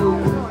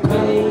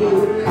 Pain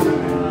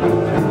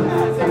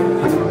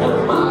in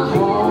my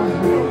heart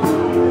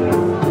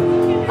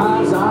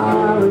as I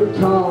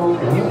recall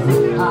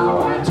how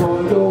I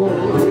tore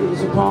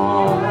yours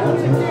apart.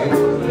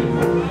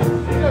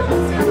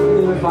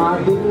 If I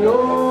didn't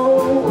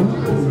know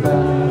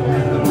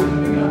better,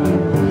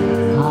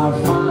 I'll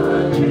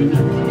find you,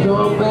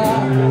 come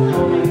back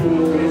home.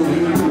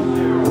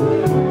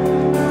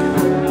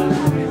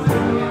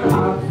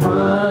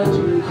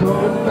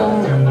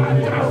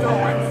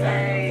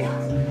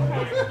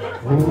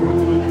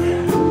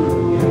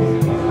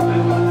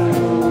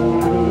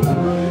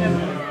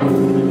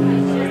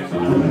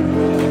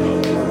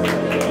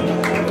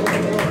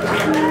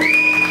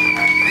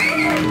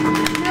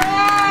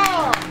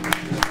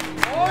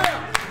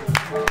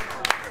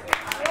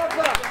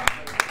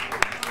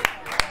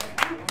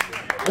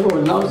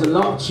 Everyone loves a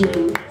love tune. I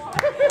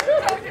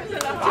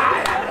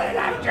love a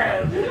love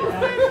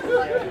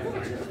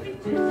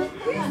tune.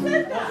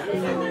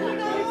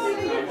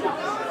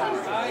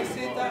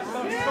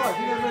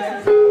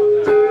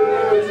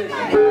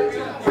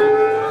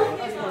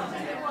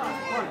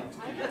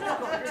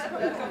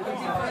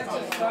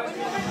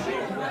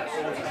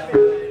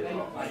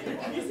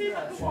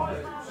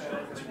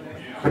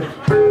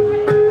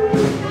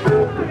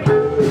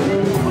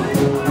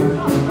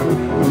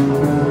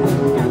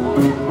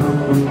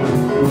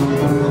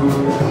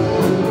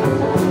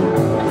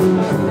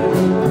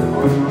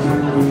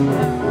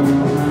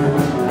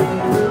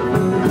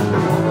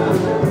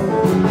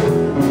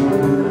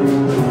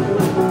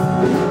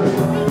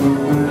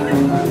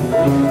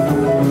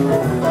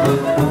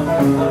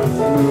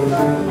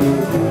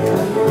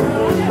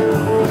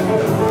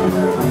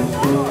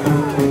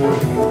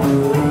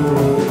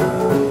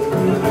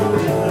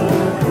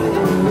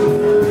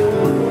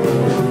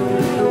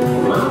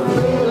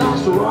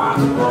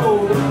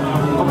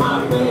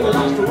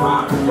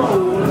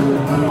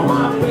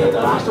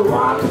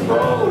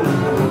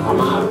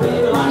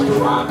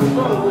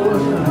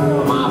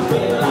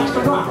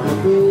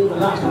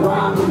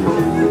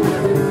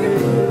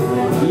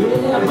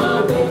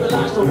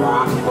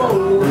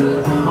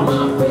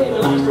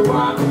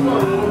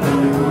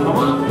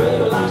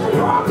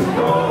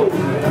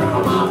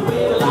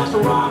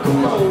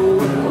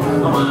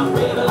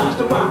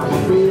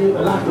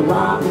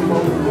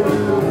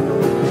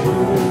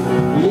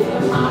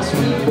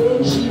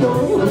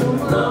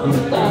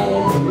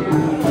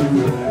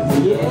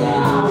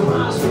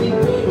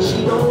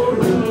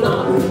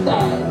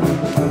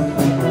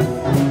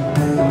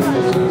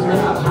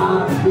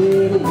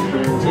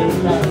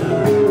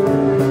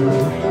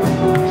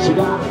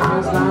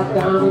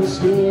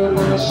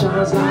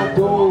 Shines like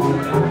gold.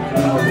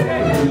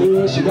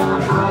 Yeah, she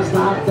got eyes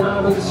like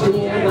diamond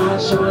skin,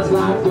 that shines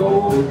like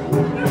gold.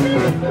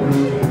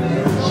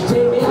 She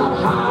take me up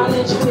high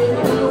and she take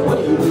me down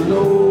way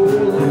below.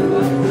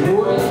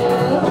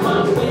 Well,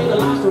 my baby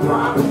likes to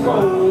rock and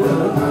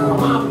roll.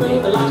 My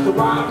baby likes to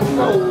rock and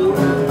roll.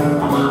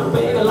 My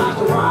baby likes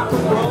to rock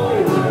and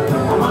roll.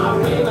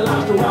 My baby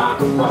likes to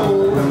rock and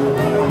roll.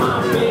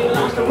 My baby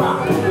likes to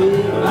rock and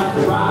roll. Likes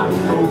to rock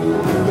and roll.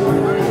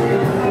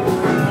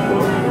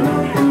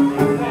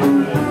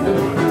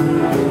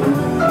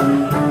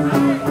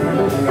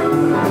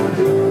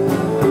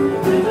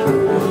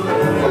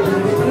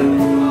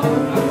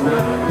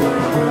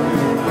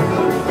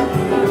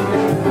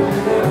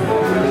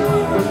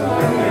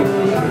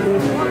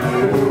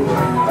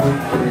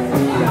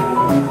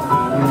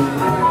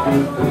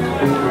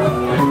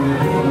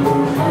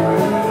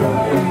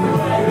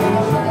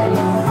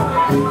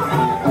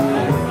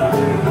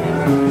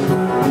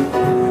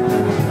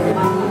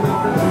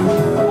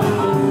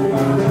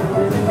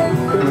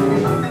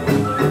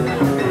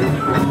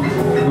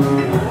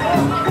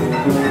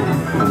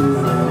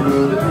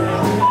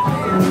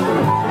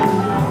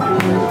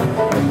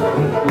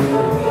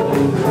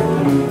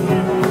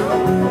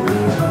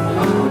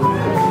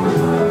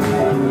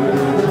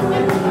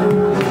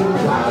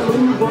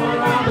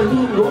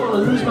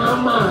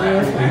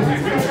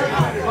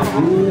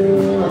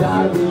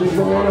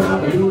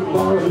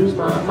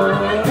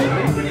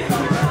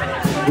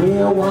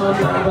 Well,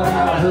 one night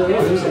without her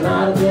is a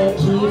night that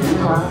keeps you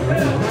crying.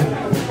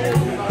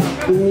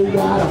 Yeah, you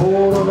got a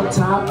hold on the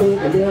top,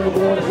 baby, never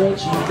gonna let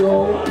you go.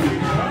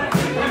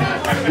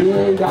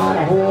 Yeah, you got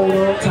a hold on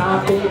the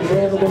top, baby,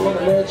 never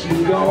gonna let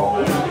you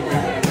go.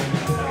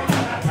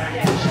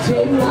 She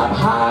take me up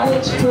high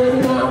and she take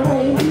me down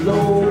way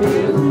low.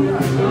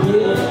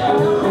 Yeah,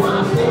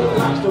 my baby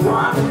likes to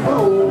rock and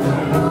roll.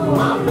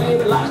 My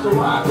baby likes to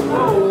rock and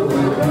roll.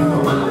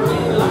 My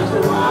baby likes to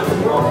rock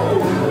and roll.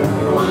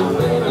 My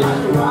baby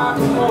likes to rock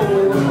and roll.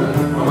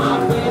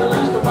 My baby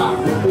likes to rock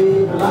and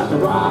baby likes to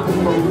rock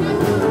and roll.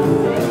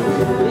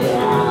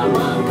 Yeah,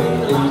 my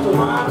baby likes to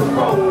rock and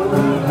roll.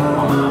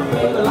 My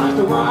baby likes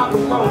to rock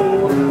and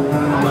roll.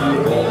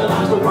 My baby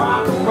likes to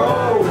rock and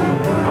roll.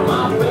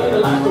 My baby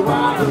likes to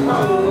rock and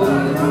roll.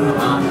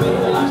 My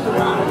baby likes to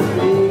rock and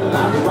baby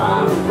likes to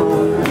rock and roll.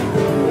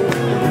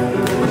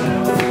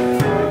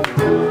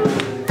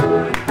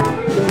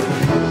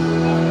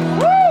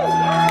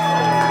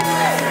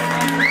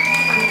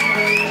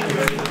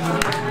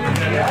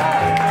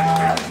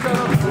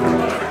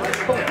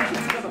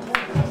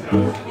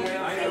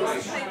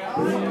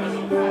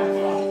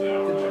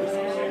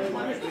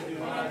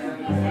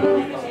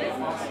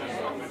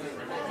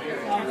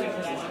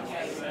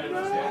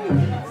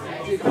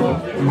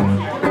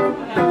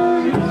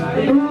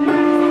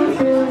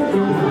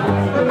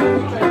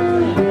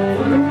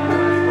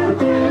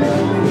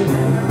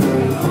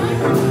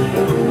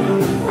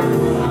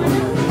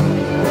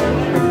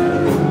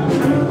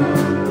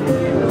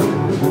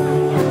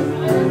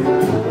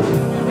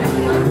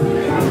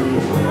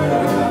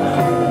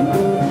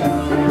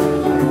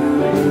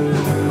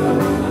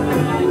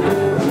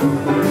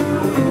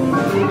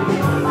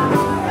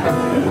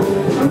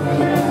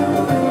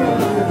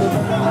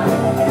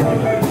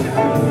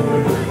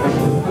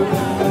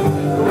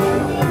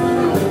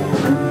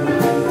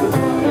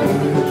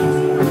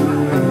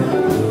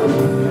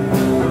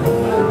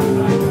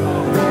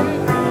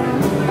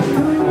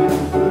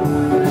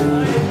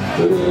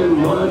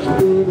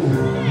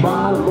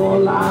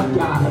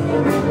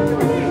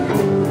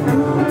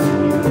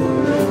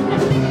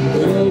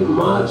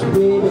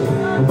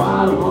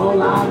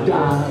 I've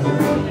got.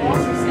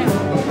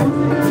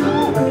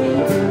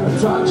 A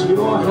touch of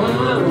your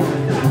hand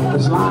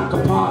is like a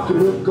pocket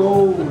of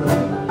gold.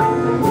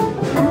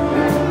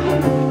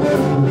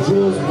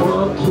 Just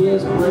one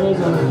kiss brings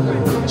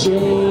a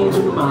change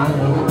of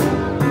mind.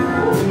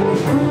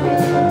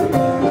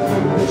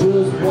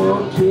 Just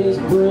one kiss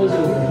brings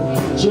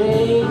a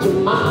change of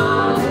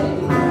mind.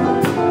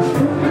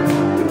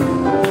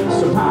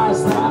 So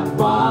pass that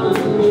bottle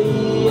to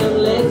me and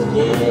let's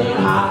get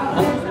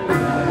high.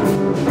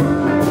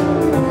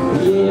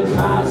 Yeah,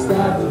 pass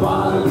that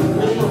bottle to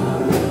me.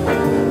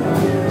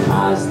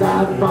 Pass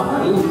that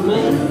bottle to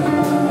me.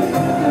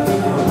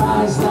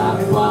 Pass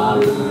that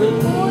bottle to me.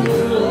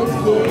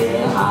 Let's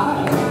get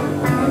high.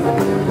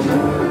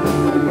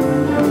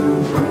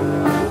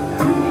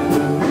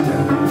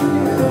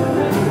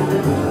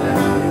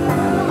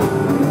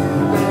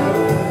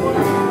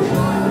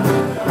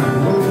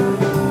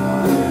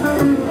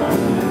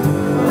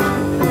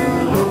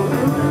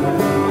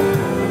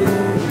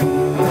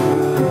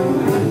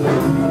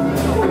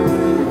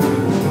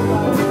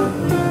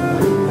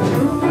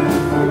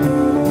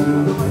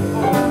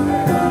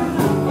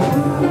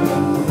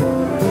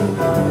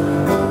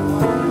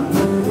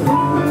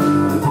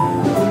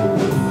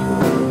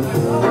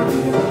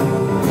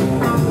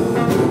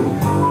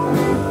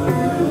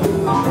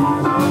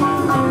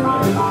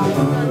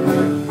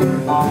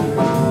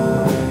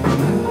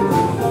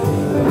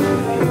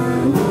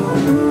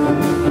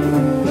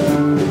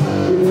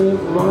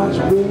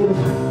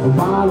 A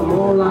bottle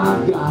all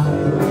I've got.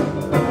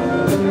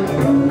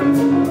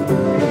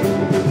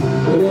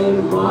 It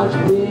ain't much,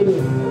 baby.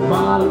 A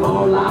bottle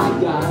all I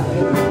got.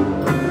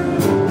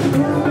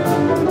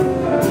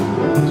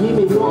 Give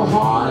me your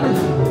heart,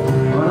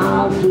 and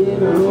I'll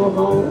give it a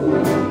home.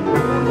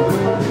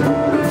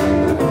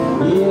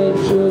 Yeah,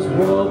 just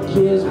one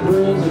kiss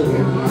brings a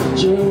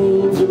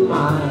change of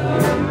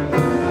mind.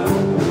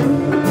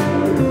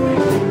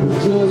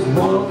 Just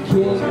one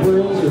kiss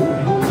brings a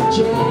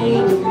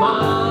change of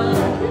mind.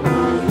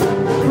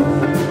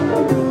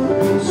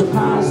 So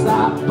pass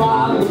that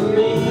bottle to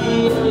me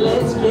and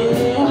let's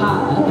get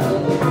high.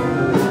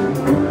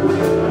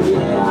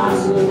 Yeah, I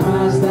said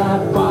pass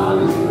that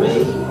bottle to me.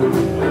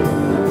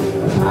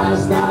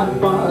 Pass that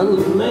bottle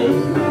to me.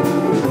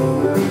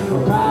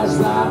 Pass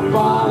that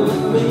bottle to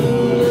me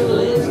and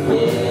let's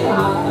get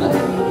high.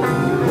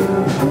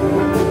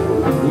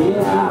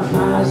 Yeah,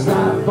 pass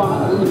that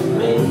bottle to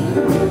me.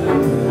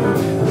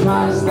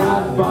 Pass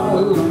that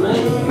bottle to me.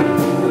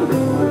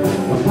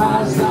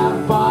 Pass that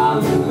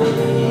bottle to me.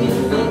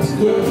 Let's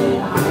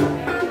get high.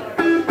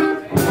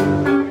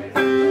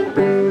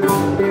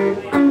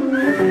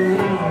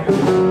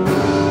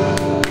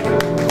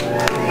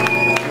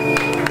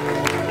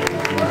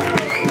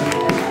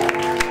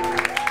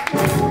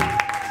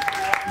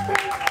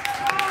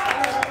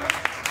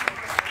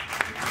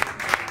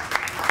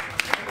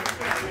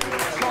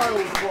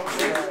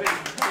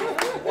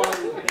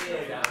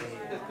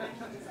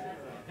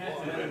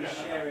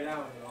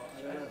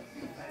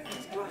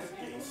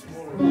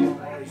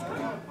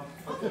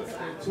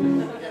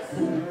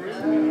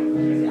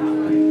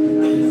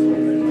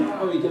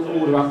 Oh, you can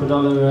order up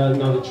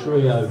another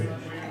trio.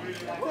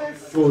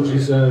 George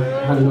has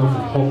had enough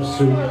of hot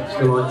soup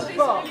tonight.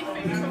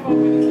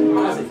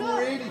 I'm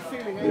really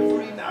feeling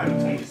every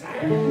note.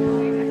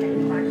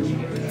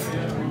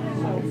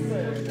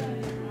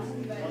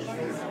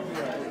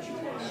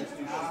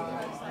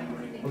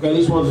 Okay,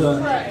 these ones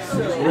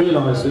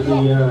realised that the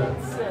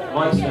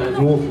mic stand's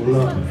awful.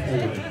 Look,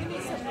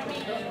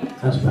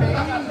 that's bad.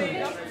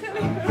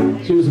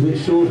 She was a bit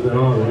shorter than I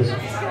was.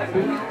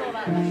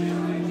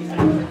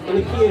 In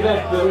the key of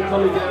F, Bill,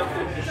 coming down.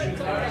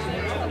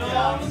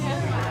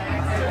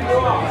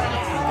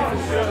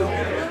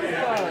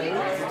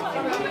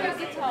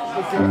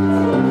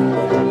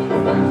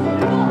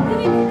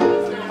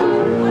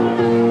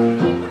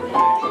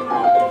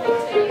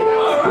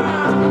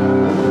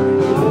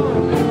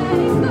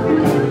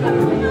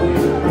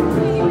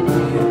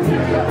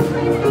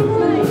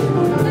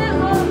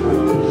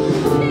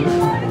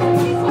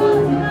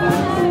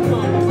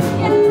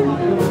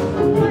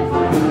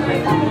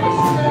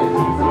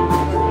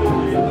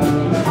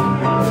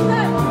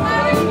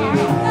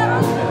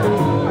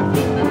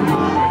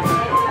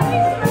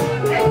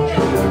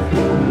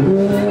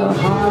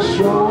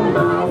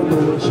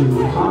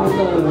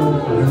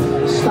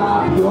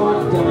 Stop your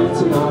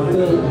dancing out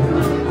there.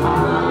 I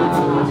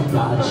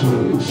got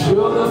you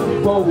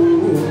sugar bowl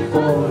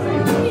for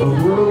a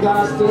room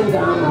got stay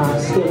down my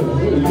stay.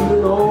 You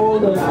know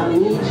that I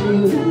need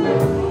you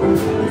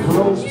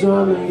close to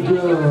me,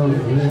 girl.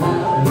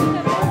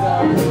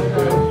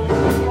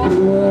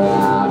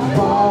 Yeah, I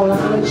fall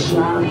and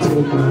shine,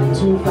 take my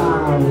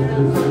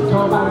 2,000.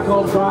 Come back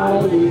on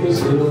Friday, you can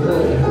still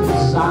there.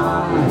 I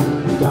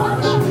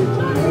got you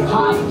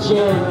hot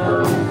jam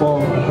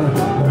for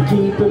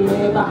keeping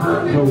me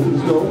behind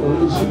closed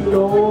doors. You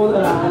know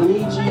that I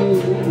need you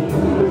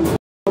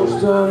close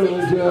to me,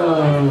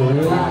 girl.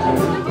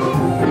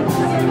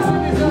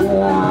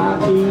 Yeah,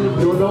 keep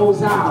your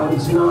nose out,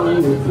 it's none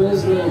of your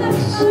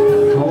business.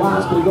 Oh, I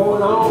speak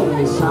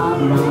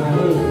inside my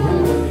head.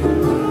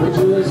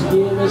 Just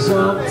give me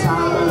some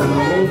time and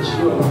I'll make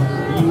sure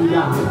you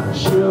got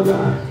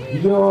sugar,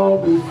 you'll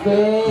be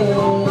fed.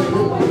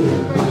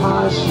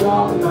 Hush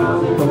your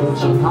mouth, don't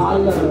you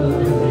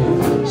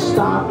holler.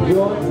 Stop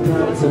your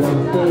dancing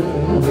and think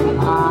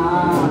I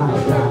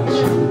got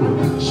you.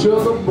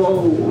 Sugar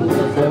bowl,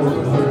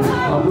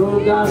 a blue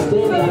dust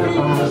in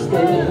my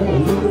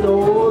stand. You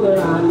know that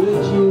I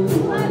need you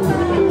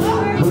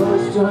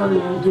close to me,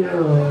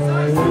 girl.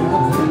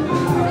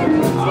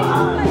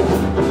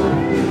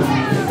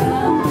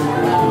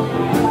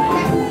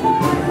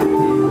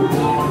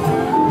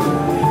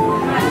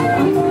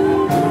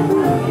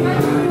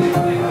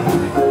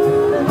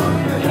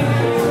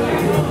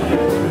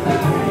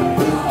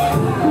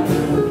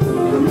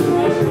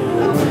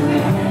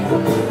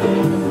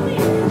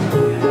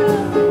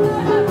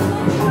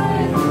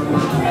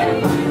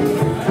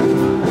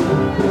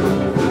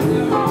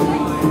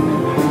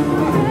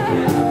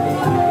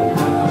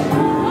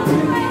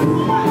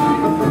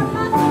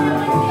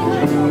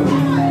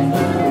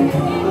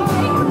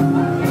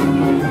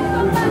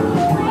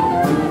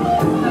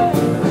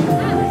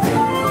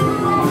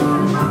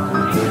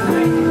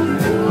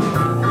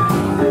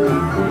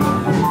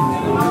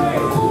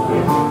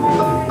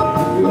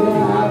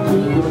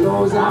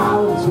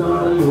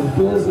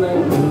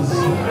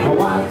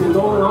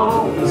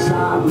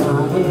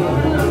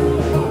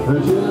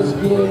 Just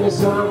give me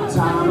some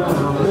time and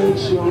I'll make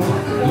sure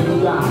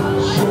you got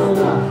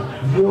sugar,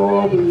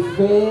 you'll be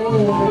fed.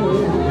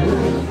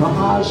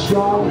 Hush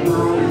your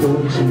mouth,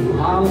 don't you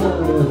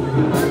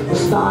holler.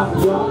 Stop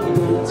your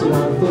dancing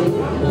and think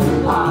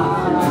I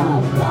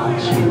got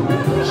you.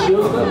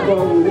 Sugar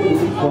bowl,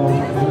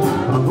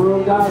 a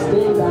broom got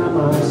stay down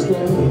my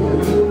skin.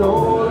 You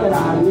know that I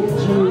need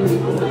you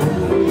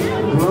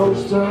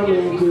close to me,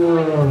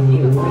 girl.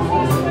 You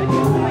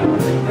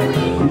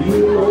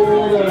know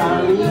that I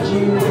need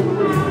you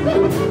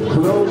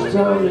close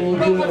to me,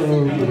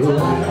 girl.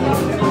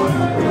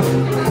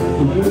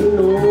 You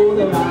know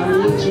that I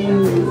need you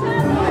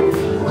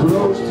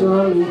close to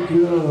me,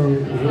 girl.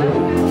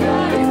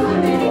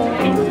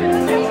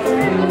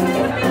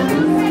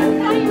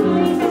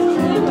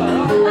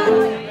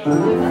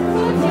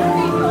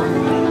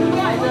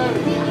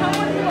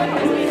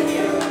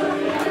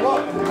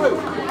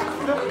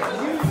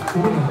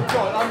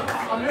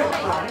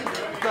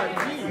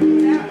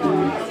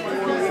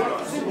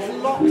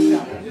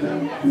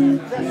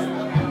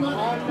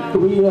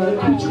 We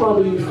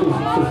trouble you for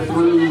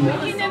free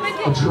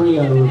a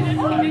trio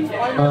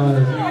of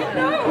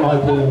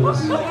ideas.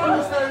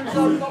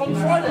 On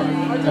Friday.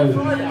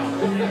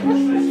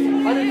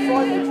 I did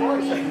Friday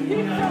twice.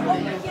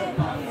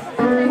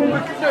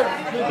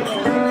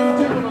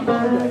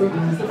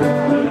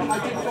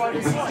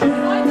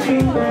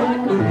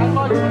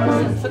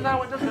 So now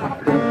it doesn't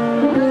happen.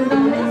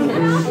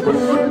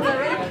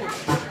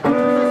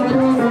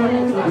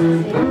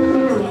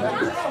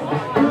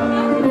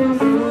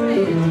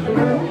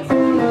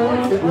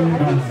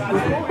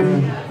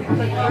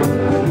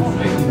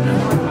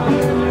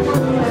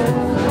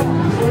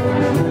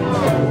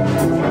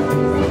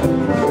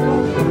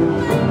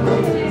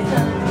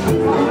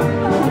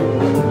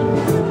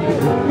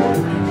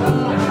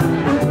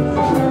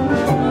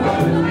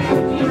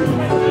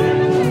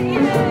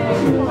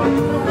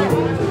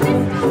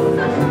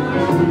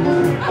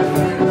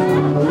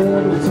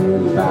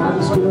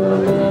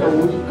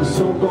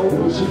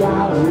 She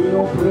got a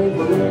real pretty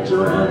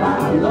picture and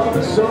I love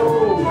her so.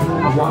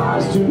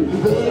 Wise to you,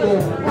 baby.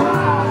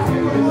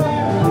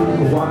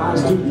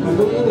 Wise to you,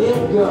 baby,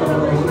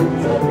 girl.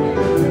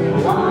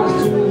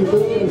 Wise to you,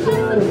 baby,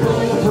 dirty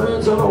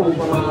fingerprints all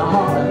over my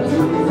heart.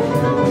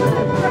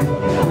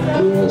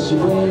 Yeah, she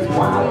wears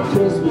white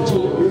Christmas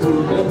jeans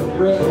and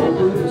red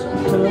blues.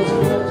 Turns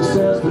 50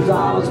 cents for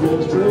dollars,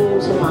 makes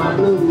dreams of my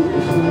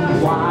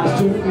blues. Wise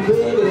to you,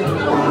 baby.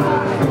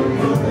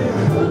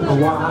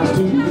 Wise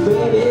to you,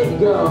 baby,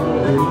 girl.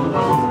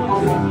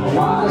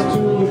 Wise to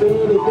you,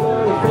 baby,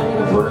 dirty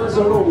fingerprints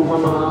all over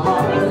my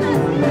heart.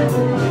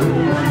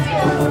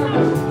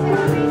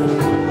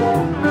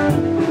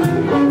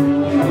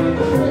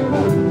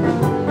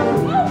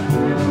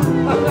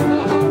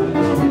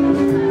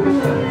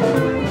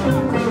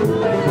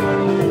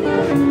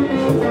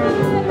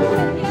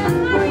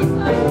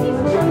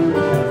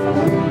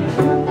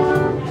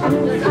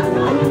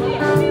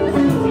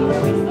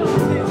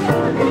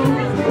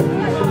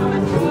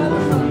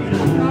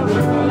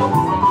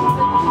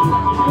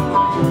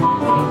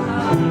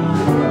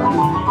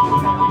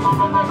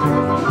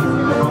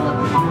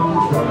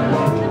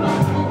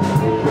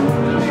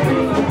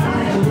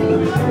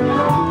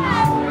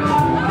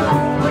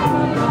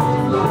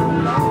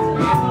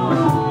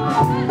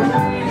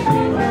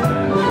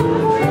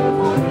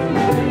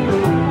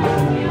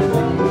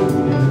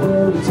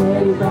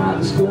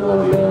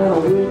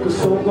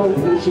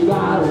 She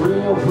got a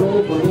real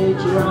playful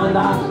nature and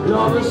I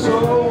love her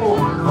so.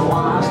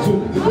 Wise to you,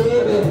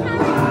 baby.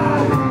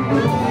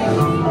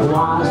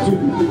 Wise to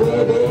you,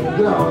 baby,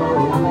 girl.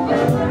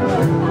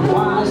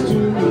 Wise to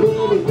you,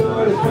 baby,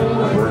 dirty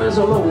fingerprints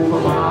all over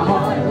my heart.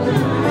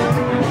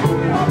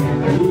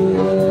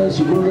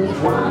 woods,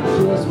 white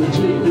kiss with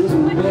cheese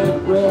and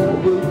red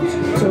boots.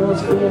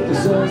 Turns 50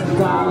 cents to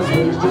dollars,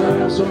 makes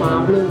dreams from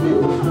my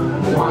blue.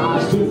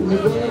 Wise to you,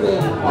 baby,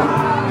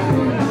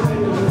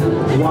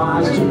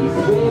 wise to you,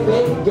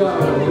 baby, go.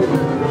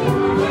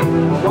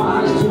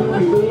 Wise to you,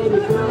 baby,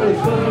 girl, and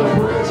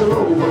fingerprints all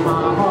over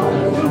my heart.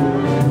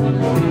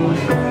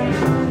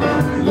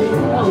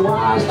 Yeah,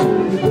 wise to you,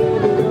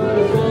 baby, girl,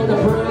 and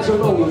fingerprints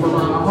all over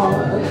my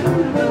heart.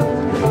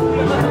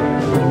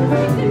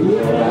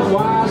 Yeah,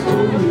 wise to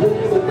you,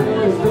 baby, girl,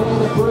 and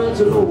fingerprints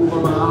all over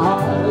my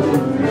heart.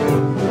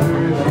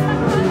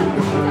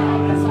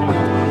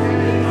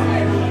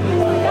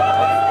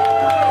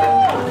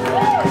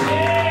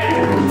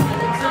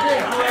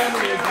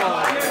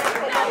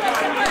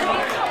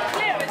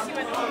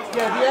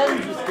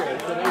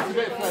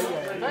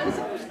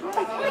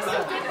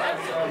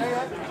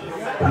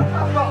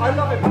 I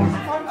love it because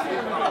if I'm feeling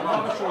a bit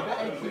rubbish or a bit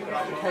achy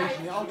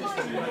occasionally, I'll just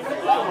do the ones.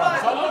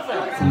 I love it.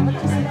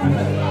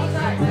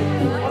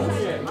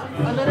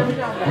 And then every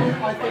now and then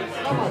I think,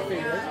 how am I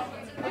feeling?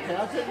 Okay,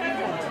 I'll take these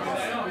ones.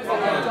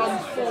 I've done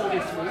 4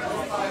 this week.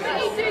 But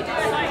you do it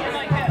like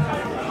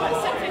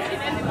 7:50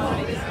 in the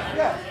morning.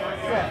 Yeah.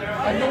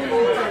 I normally do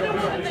it.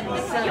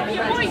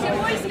 Your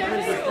boys go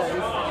to school.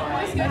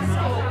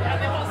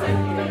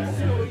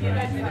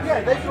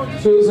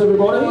 Cheers,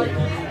 everybody.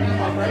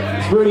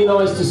 It's really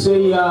nice to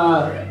see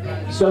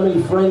so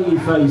many friendly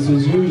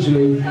faces.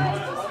 Usually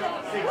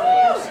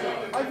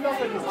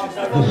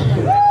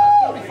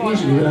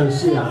we don't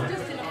see that.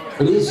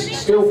 But it's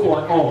still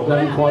quite odd. They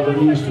haven't quite got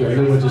used to it.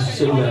 Everyone's just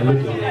sitting there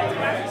looking.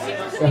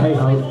 So hey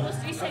ho.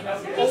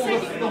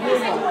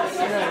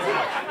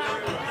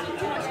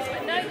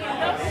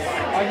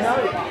 I know.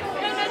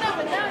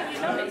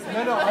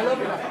 No, I love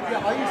it.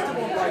 Yeah, I used to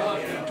want like,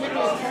 give me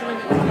a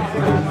 10-minute.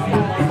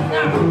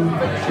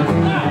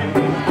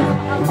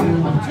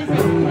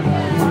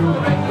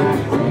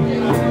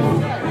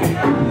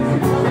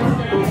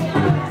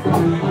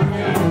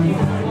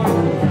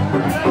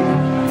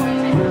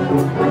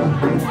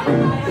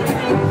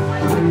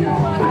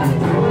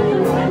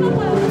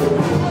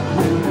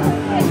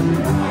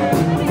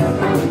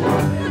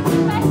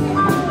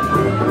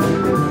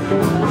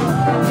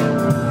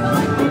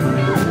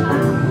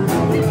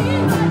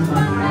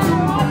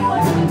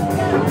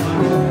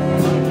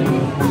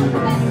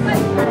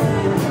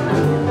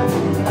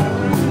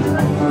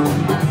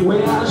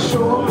 Well,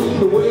 show me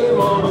the way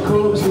mama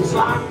comes. It's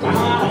like I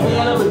had a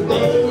hell of a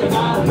day. I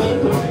gotta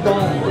make it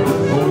back. Whip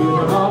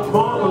it up,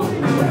 mama.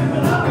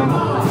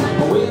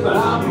 Whip it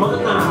up, mama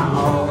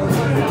now.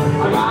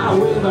 I gotta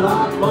whip it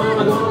up,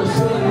 mama. Gonna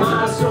set my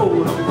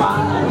soul on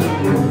fire.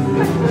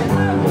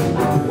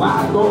 Why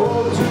go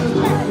to the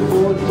factory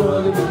for the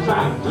drug in the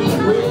track? Keep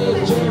red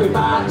cherry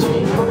pie,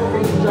 change for the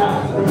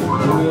drive.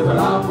 Whip it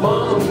up,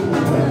 mama.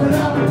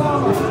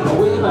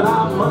 Whip it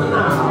up, mama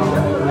now.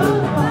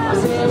 I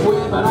said,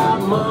 whip it up,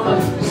 mama,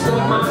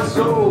 set my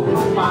soul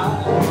on fire.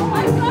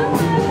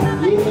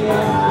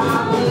 Yeah,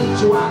 I'll meet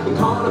you at the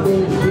corner,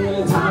 baby,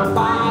 feeling time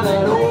by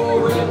that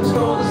old record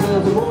store that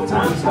sells the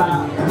old-time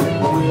style.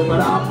 Whip it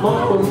up,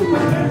 mama,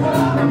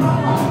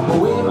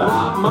 whip it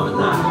up, mama,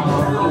 now.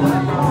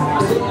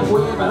 I said,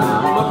 whip it up,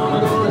 mama,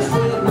 gonna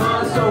set my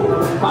soul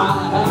on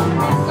fire.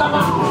 Come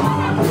on!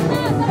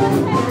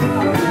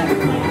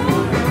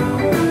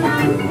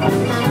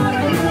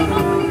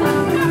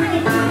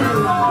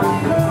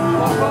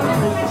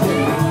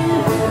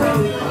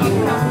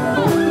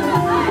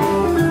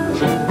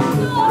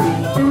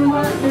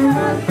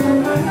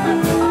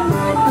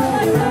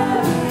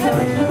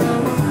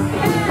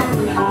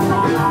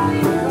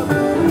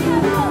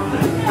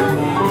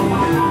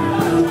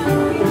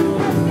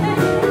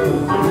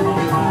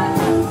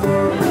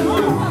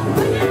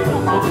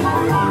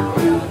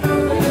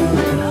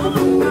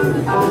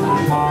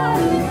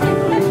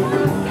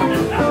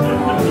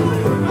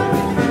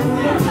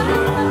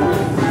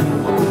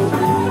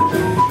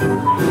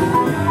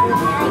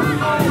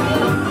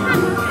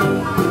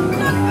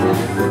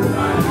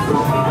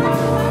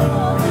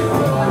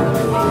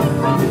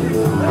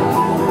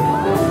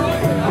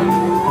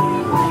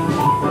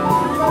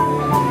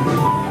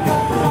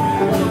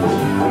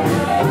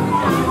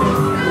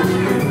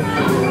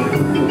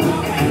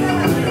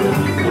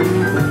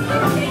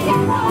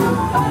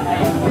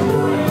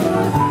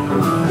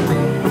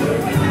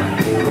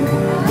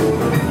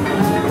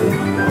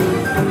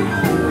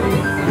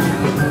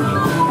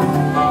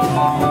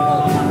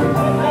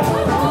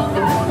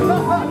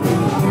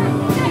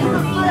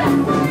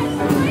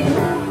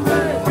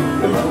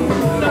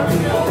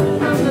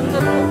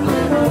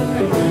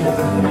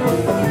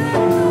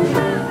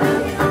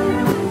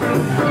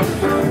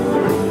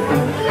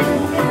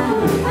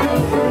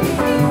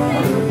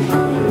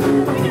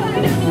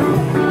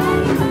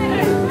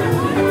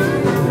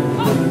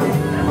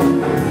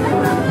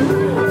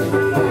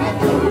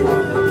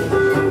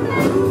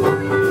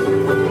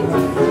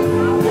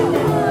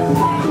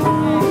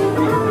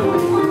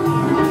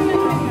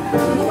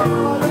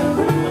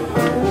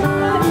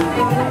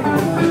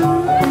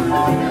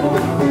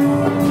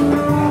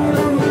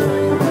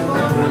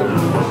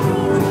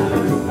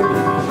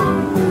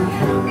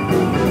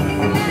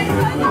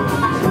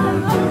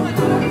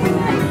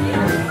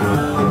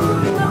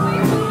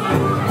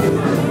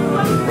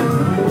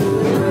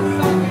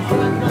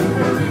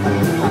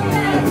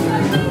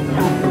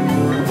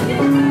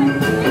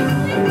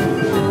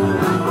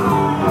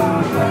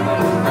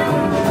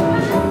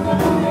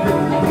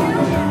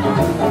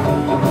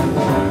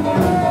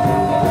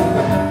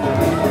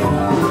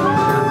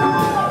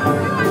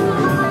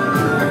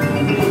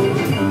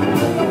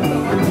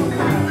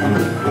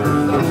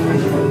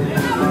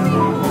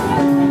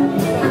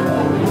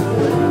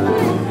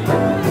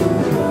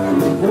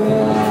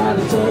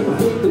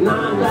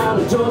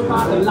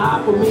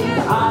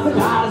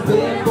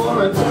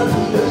 gonna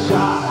take the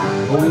shot.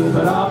 Whip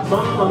it up,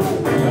 mama.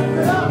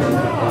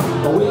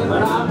 Whip it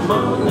up,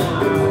 mama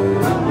now.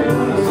 I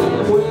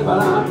said, whip it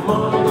up,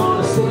 mama.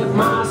 Gonna set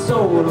my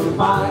soul on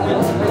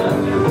fire.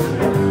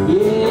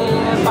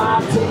 Yeah, if I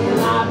tell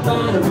that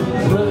band to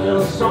play a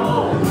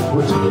song,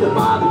 we'll cheat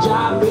about the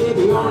job,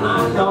 baby, all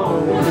night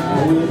long.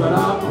 Whip it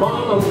up,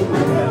 mama.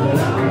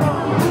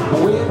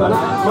 Whip it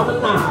up, mama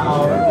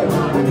now.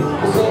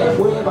 I said,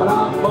 whip it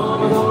up,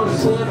 mama. Gonna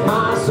set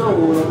my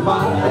soul on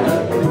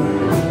fire.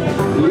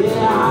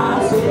 Yeah, I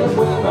said,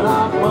 whip it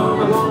up,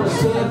 mama, gonna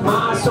set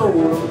my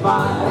soul on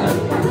fire.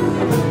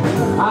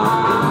 I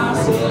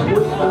said,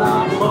 whip it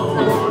up,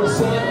 mama, gonna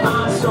set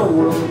my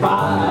soul on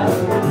fire.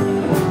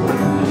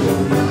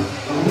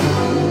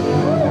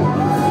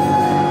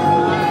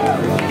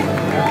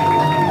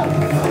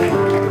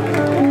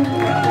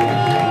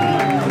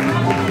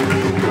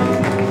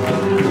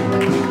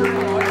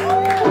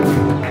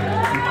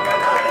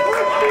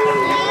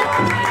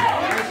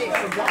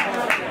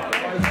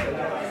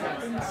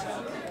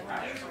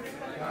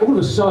 All of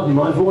a sudden,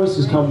 my voice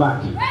has come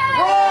back. I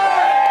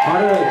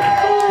don't know.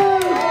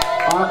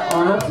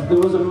 There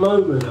was a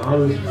moment I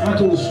was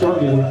fucking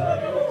struggling.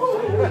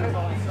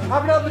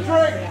 Have another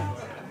drink.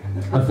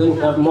 I think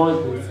that might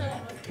be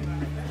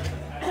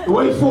the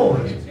way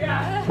forward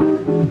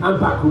and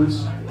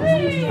backwards.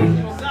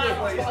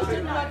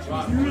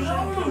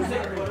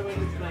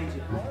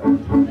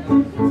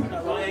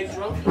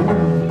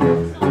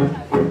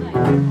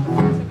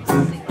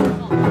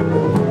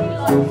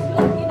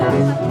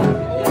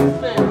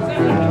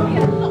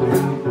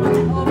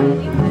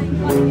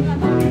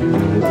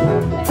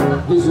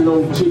 There's an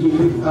old jiggy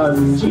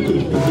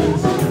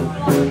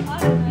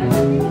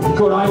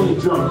called I Ain't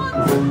Drunk.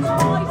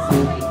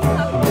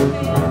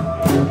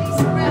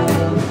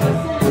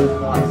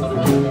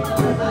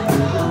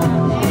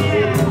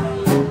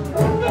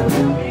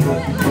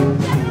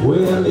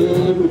 Well,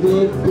 every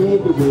day,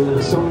 baby, when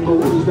the sun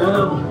goes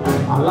down,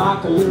 I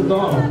like a little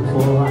dog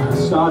before I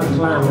start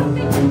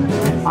clowning.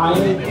 I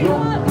ain't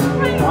drunk,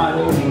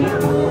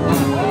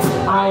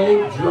 I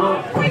ain't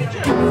drunk,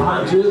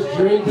 I'm just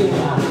drinking.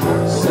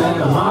 Set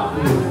 'em up,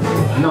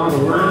 not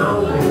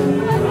around.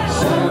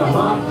 Set 'em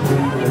up,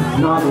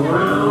 not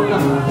around.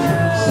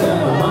 Set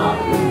 'em up,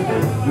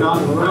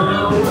 not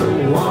around.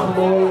 One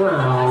more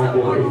round,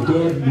 boy,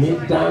 get me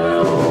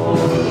down.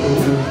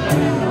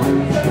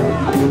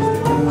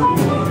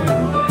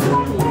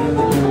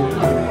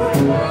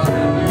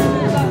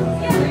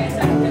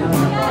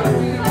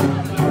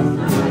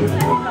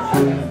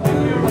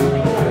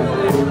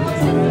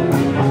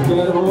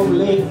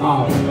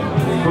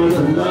 For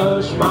the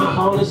lush, my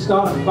honey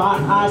start a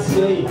fight. I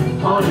say,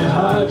 honey,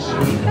 hush.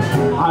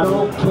 I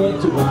don't care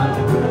to what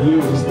you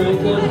was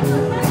thinking.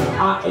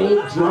 I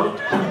ain't drunk,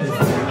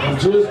 I'm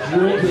just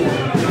drinking.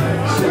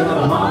 Set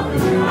 'em up,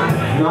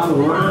 not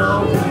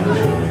around.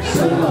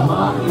 Set 'em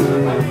up,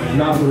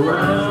 not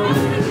around.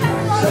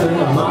 Set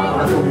 'em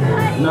up,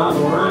 not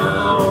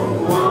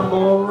around. One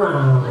more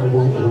round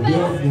won't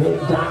get me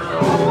down.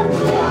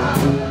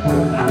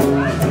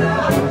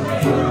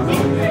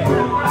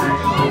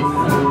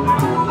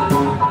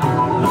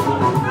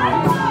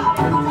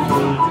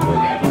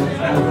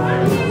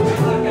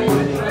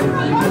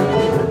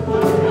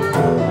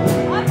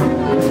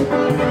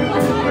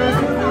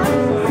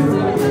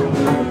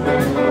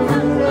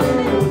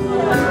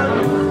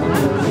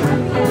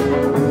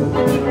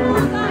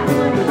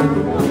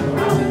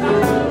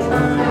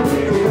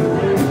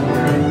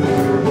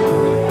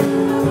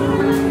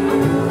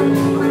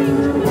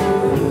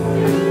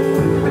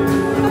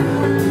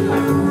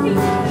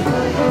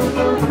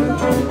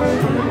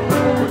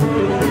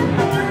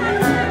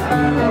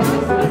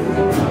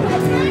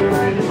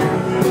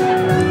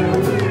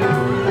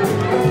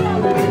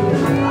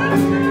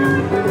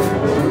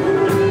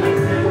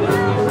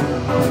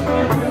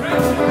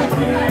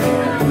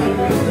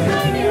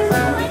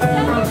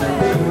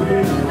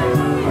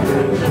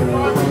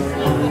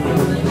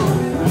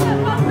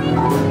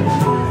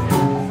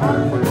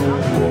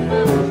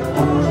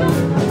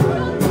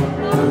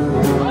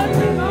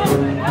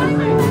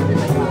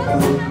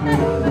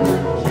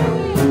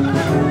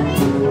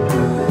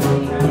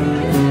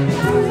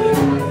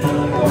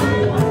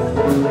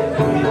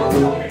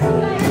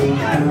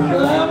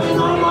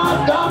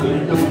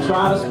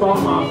 Try to spot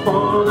my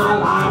fun. I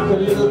like a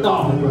little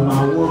dog, but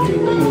my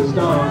working day is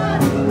done.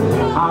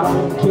 I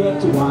don't care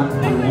to what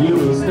you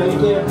was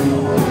thinking.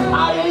 I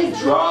ain't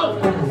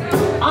drunk,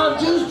 I'm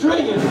just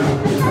drinking.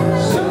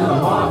 Set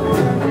 'em up,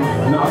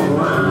 not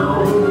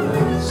around.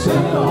 Set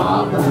 'em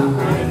up,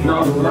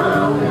 not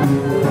around.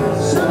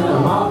 Set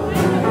 'em up,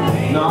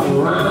 not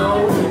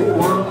around.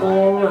 One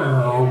more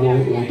round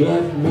won't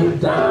get me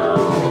down.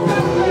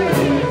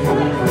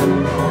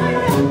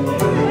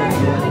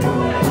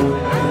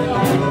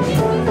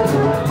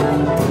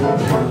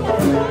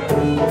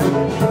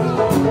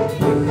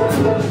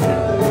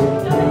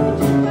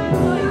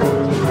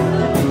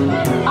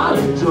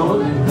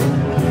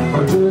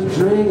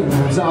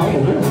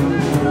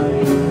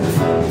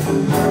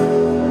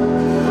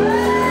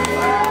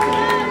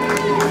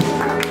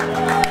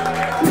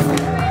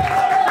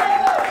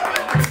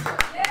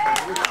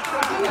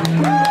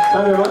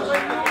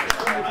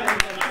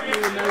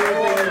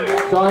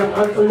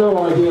 I've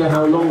no idea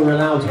how long we're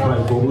allowed to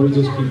play for, but we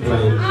just keep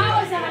playing.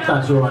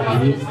 That's all right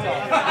with you.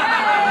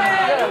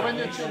 Yeah, when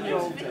you're 10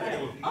 years old.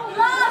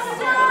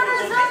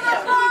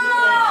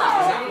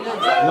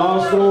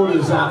 Last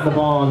orders at the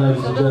bar,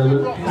 ladies and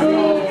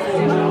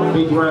gentlemen.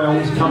 Big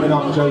rounds coming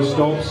up, Joe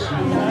stops.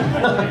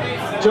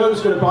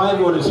 Joe's going to buy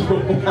everyone a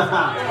drink.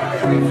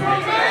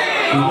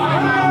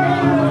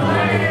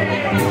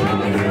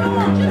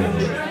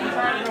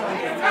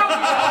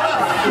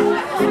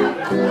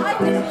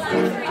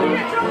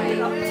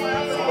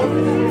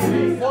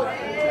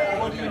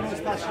 What do you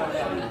most passionate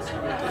about?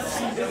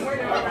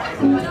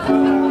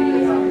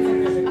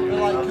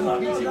 Like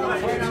competing with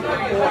friends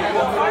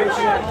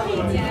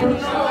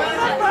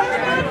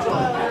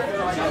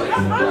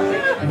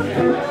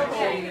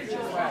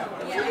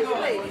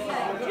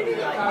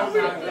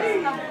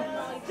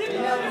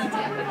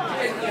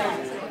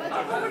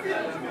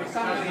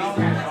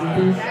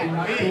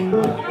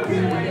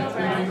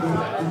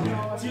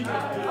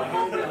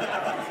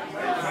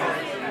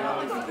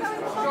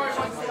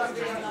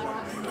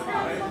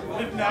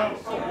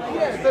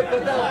yeah, but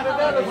they'll have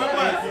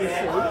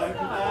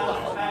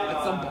at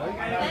some point.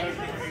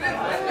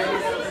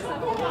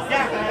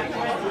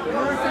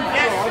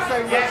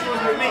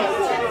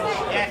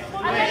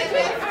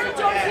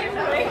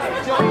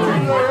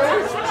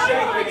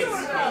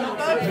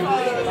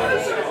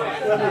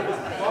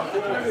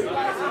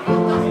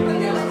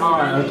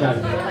 Alright, okay.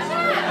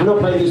 We're not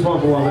playing this one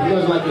for a while, but it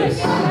goes like this.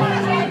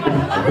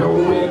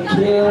 Don't make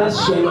care,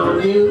 shame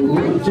on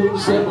you. Two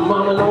step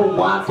mama know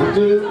what to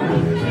do.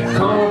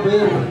 Come on,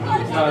 baby.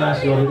 Oh, that's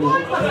what it is.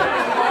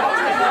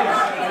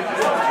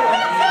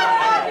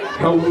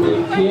 Don't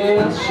make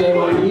care, shame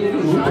on you.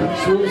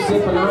 Two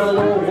step and I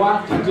know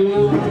what to do.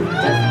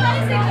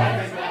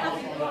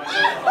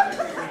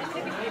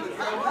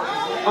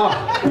 Oh,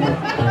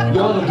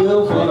 you're the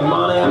girl for the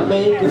money I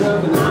make. It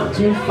up and I'm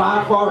too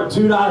far for a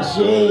 $2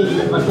 shave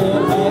if I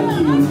can't have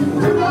you.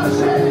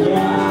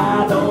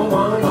 Yeah, I don't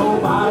want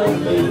nobody,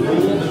 baby,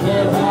 if I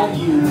can't have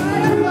you.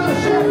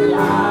 Yeah,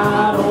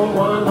 I don't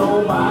want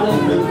nobody,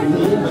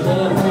 baby, if I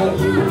can't have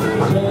you.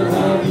 I can't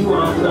have you,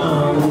 I'm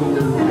done.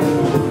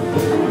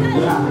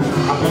 Yeah,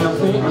 I feel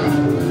thick,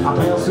 I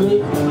feel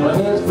sleep. My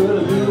head's full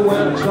of you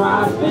when I try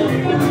to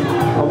think.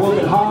 I'm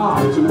working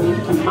hard to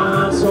make your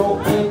mind so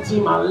empty.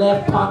 My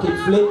left pocket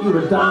flip, you're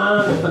a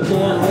dime if I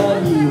can't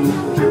have you.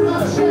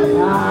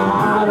 I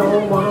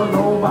don't want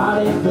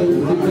nobody,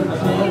 baby, if I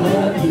can't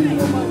have you.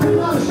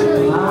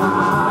 I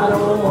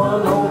don't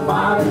want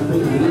nobody,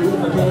 baby,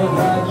 if I can't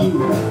have you.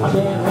 I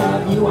can't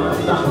have you,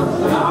 I'm done.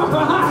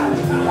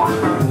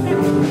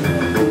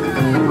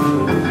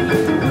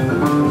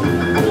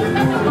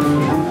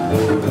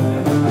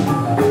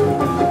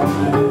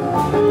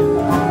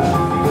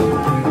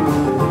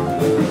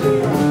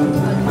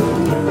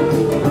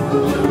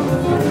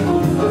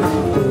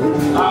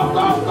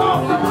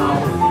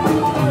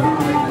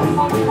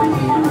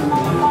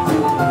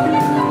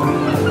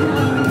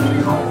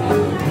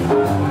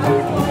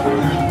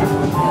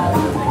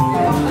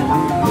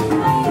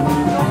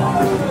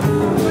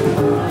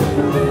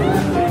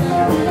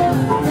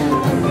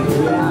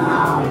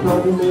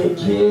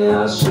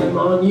 Yeah, shame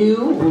on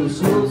you.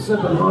 Still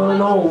sipping, honey,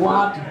 know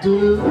what to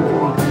do.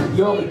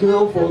 You're the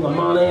girl for the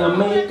money I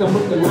make. I'm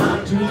looking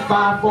out too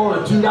far for a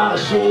 $2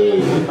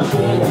 shave if I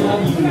can't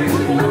have you.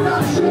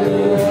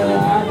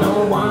 Yeah, I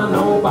don't want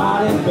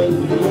nobody,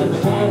 baby, if I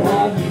can't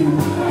have you.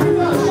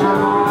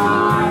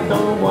 I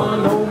don't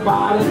want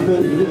nobody,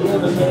 baby,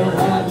 if I can't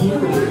have you.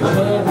 I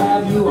can't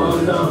have you,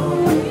 I'm done.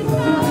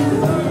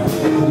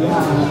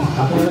 Yeah, I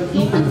can't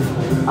eat,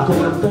 I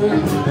can't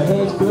think. The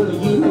head's full of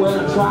you when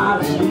I try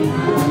to sleep.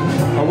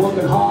 I'm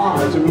working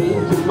hard to make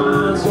your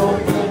mind so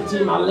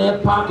empty. My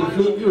left pocket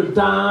flip, you're a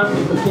dime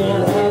if I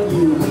can't have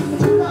you.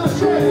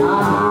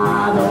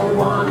 I don't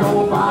want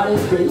nobody,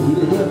 baby,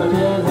 if I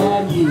can't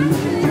have you.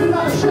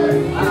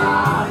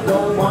 I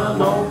don't want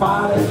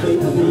nobody,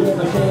 baby, if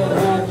I can't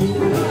have you.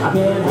 I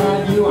can't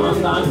have you,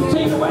 I'm done. You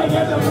take it away,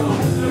 get them.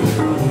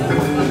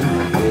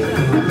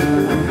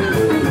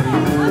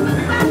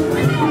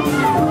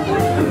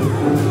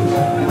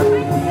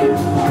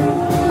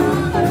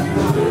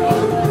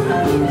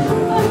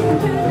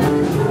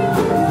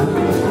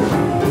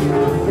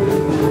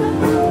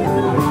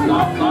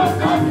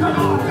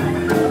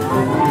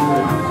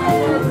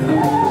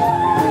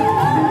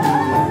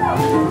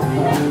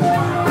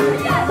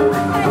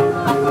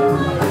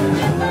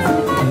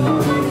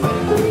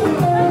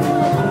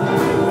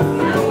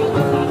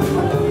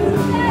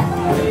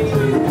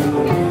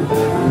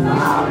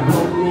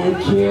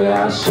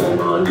 Shame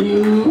on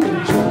you.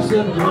 Two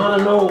steps, I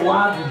know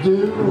what to do.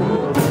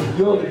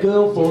 You're the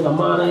girl for the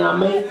money I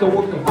make. I'm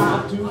working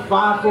 5 to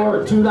 5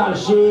 for a $2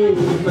 shave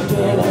if I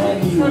can't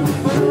have you.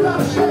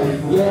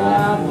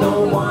 Yeah, I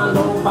don't want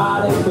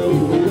nobody,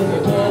 baby, if I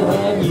can't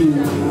have you.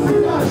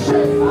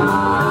 I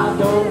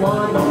don't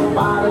want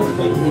nobody,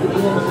 baby, if I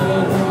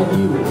can't have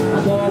you. I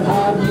can't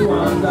have you,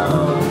 I'm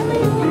done.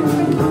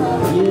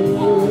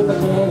 Yeah, if I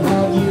can't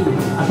have you,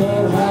 I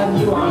can't have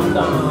you, I'm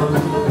done.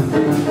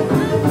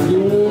 Yeah,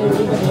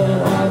 if I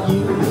can't have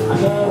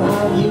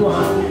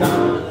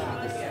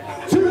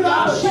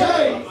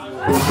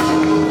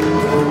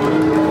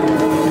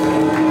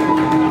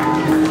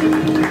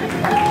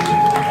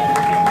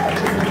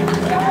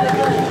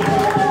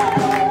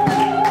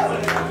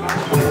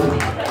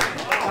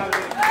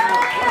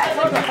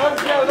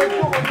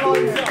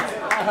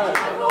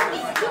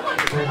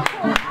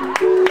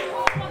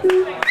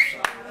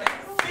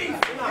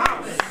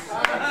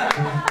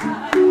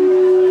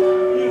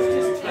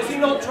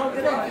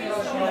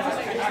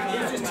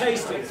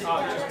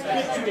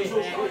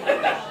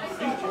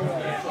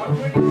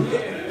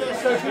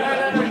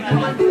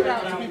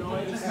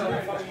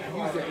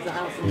There's a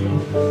house in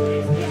the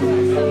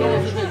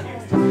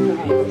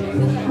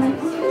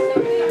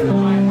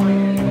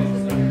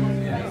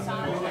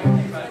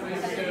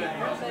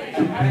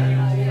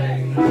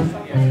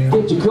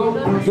Get your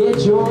coat, get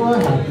your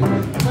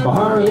hat, but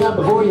hurry up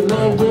before your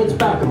man gets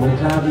back. I'm on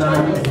cloud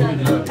nine.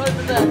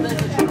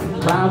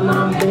 Cloud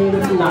nine, baby,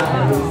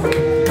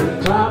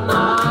 tonight. Cloud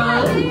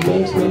nine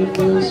makes me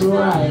feel so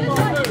right.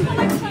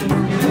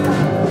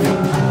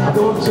 I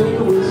don't take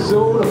it with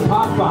soda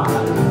pop by.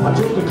 I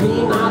drink it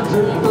clean, I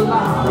drink a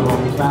lot. I'm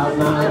on cloud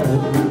nine.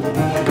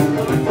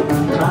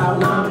 Cloud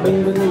nine,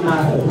 baby,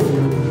 tonight.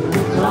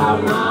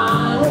 Cloud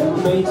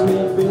nine makes me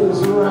feel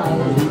so right.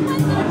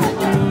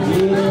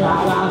 Yeah,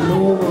 I got no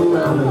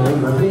around me in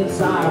my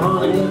bedside,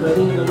 honey,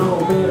 everything to know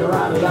better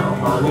right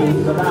down my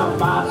knees. About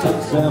 5,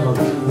 6, 7,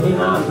 8,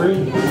 9,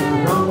 3.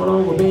 Come on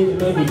over, baby,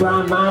 make me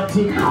grind my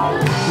teeth. You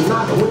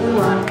knock the wind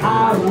right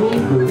out of me,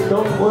 but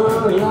don't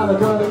worry, I'll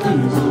cut it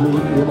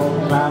easily. Come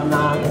on, cloud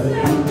nine.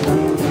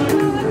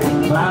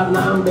 Cloud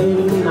nine,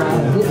 baby,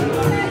 tonight.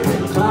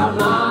 Cloud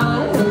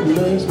nine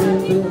makes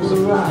me feel so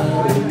right.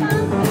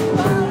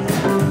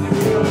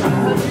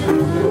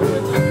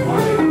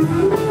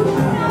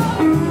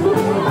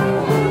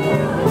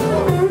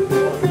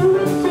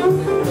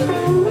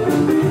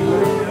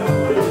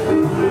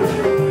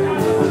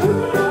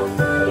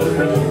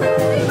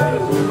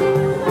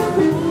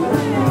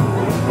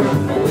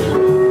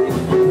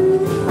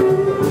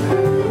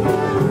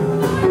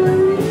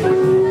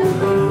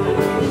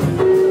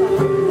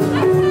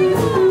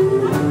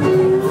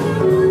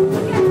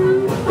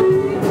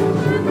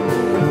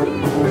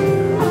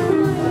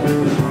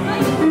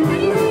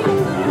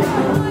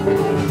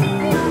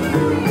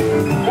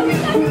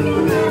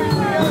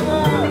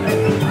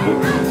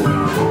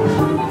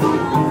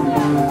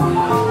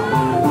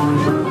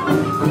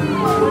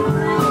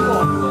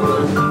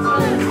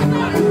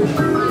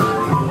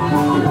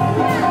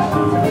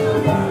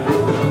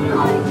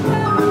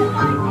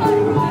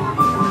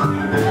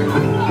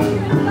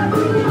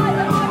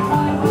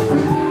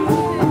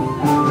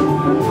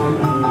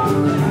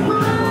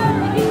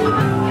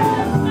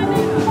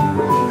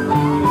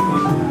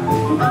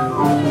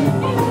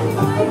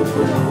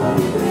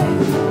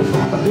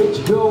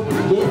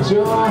 Get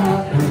your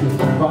hat,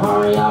 but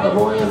hurry up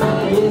before your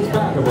man gets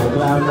back. I'm on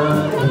cloud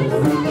nine.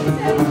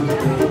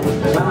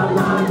 Cloud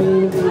nine,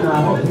 baby,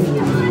 tonight.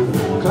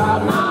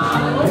 Cloud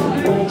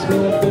nine makes me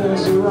feel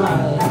so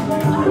right.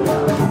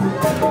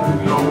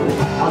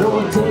 I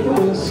don't take it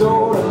with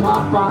soda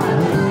pop by.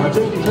 I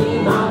drink it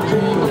clean, I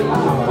drink it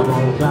loud. I'm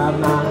on cloud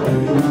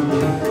nine.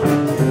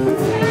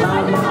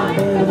 Cloud nine,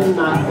 baby,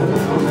 tonight.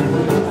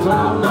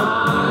 Cloud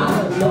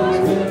nine makes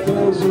me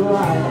feel so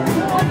right.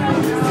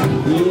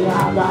 Yeah, I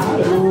got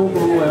it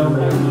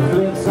overwhelming.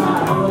 Flip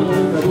side, honey, I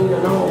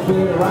didn't know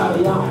fit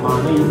right on my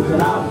knees.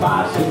 About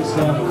 5, 6,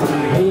 7,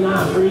 8,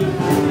 9, 3.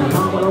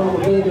 Coming over,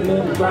 baby,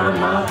 let me grind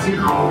my teeth.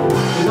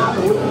 And I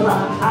can whip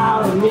right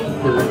out of me.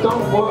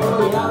 Don't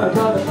worry, I'll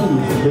cut it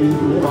easy, baby.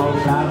 I'm on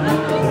cloud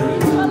nine.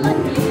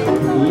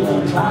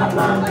 Yeah, cloud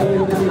nine,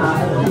 baby,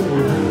 tonight.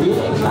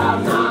 Yeah, cloud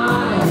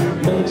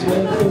nine makes me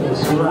feel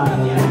so right.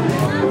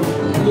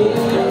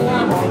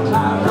 Yeah, I'm on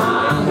cloud nine.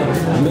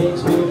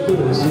 Makes me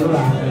feel so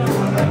right.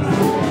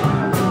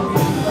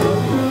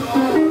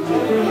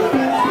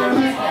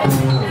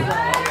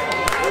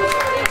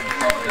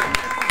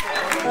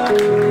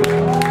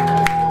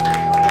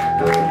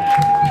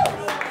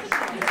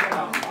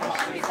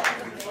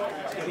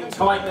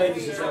 Tight,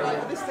 ladies and gentlemen.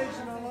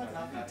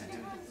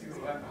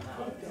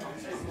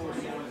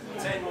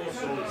 10 more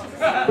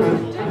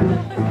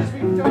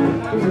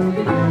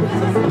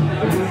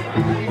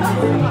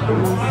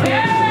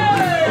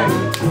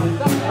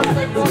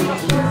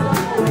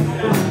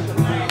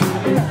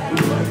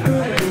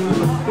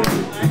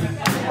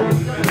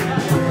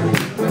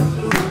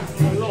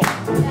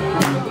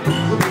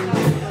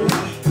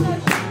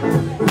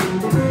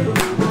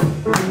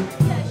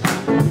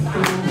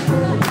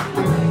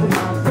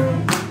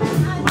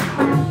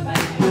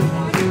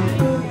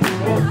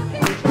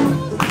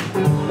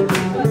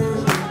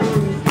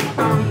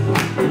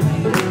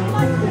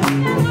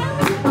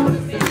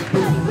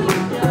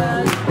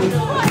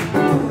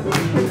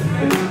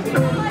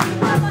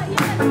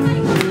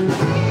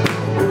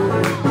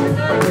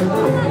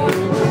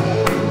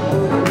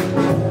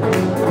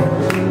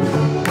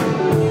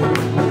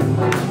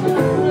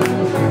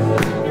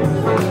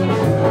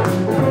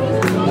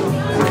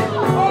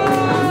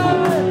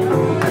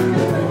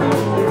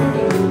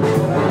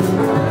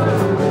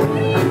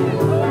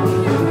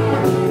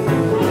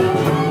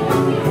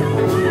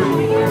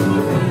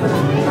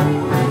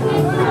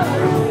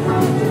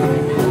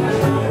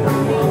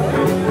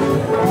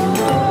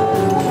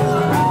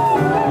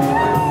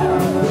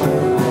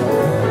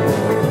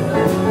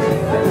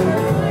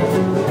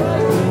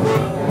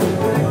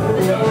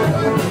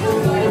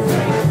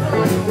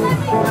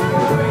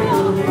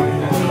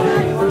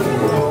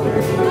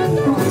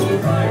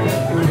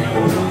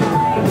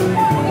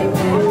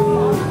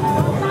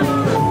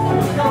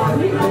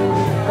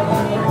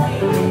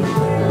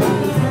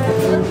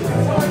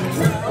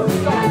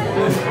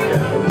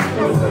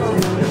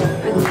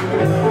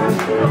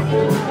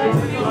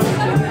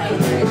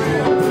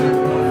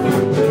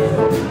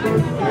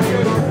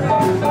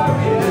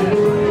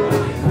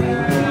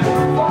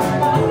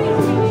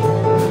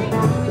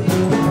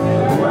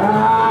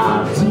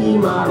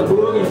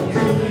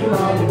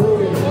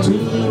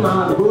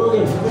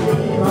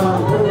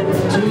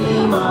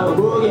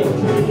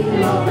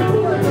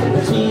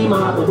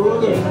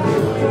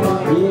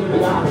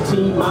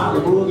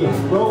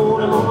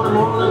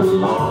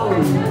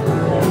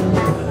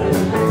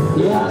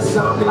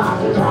Something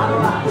like a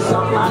Cadillac,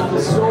 something like a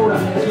soda.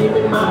 Give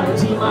me my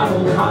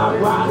T-model, hot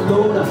rod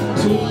loader.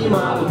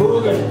 T-model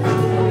boogie,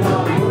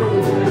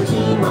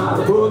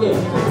 T-model boogie.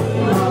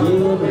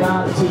 Yeah, we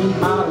got a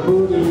T-model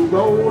boogie,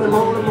 rolling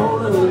along.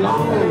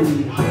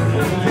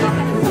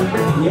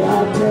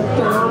 Yeah, take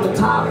down the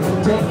top,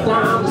 take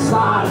down the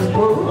sides,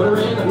 put her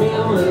in the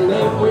middle, and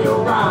then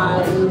we'll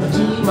ride.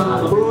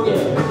 T-model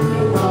boogie,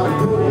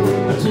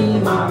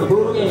 T-model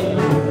boogie.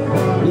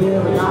 Yeah,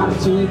 we got a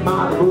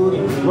T-model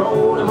boogie,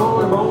 rolling along.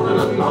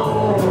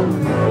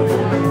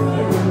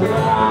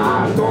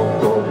 Yeah, go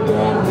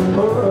get her,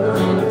 put her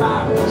in the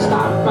back,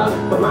 stop up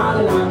the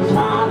mountain, I'm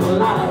kinda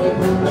like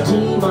a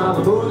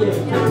T-model boogie,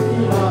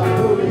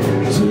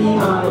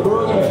 T-model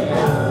boogie.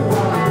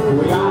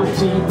 We got a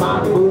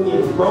T-model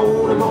boogie,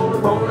 rolling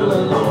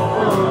along.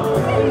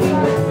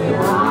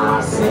 I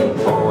said,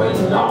 oh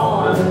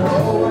Lord,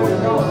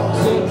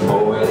 said,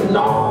 oh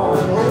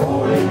Lord,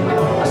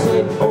 I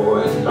said, oh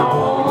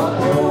Lord.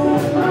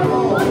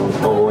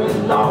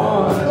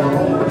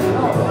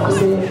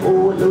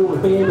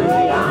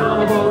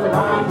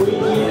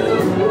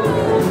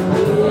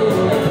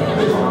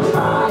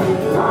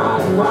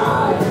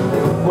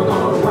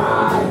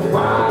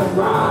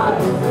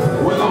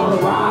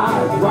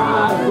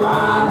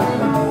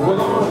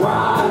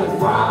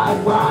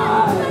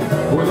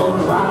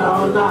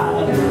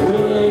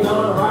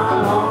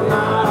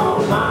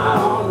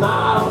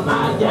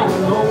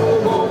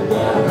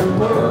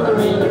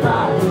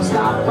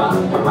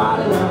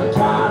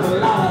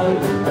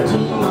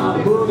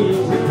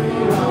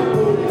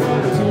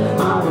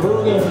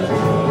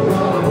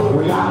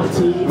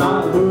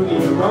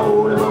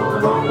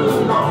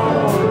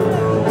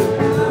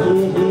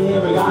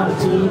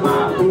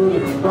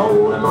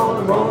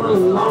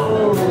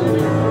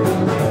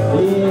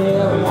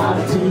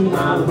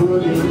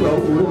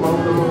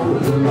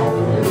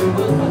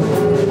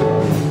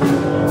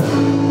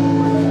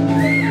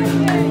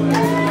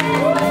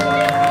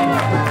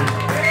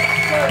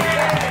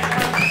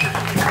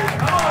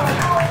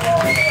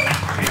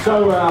 So,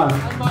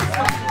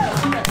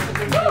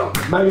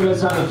 maybe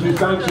let's have a few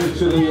thank yous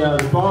to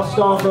the bar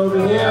staff over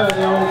here at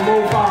the old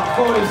Mall Bar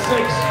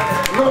 46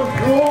 Road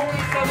Walk.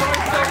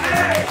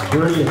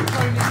 Brilliant.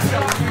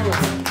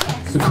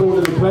 It's the corner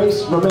of the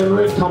place.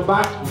 Remember it, come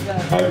back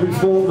every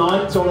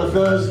fortnight on a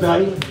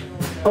Thursday.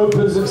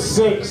 Opens at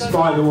 6,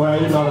 by the way,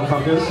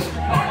 motherfuckers.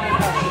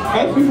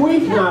 Every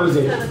week now, is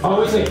it?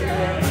 Oh, is it?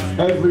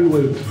 Every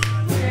week.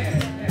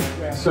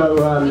 So,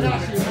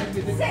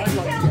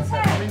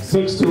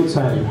 6 till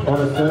 10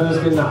 on a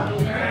Thursday night.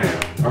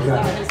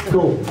 Okay,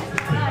 cool.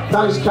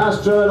 Thanks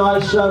Castro and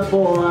Aisha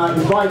for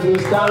inviting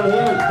us down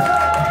here.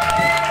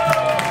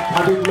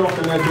 I did knock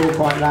on their door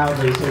quite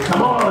loudly, so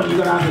come on, you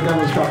gotta have the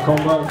Devil's Cut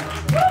combo.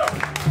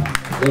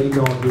 They did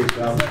not do it,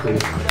 that was cool.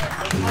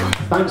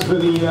 Thanks for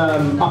the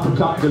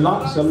Uppercut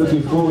Deluxe. I'm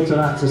looking forward to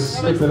that, to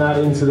slipping that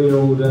into the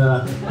old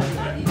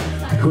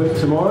quick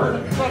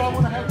tomorrow.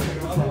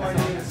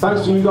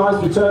 Thanks to you guys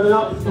for turning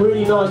up.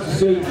 Really nice to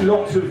see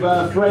lots of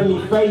friendly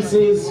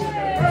faces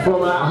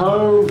from at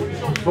home,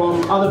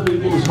 from other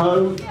people's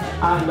home,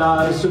 and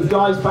there's some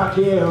guys back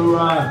here who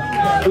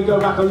we go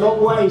back a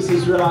long way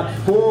since we were like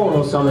 4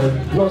 or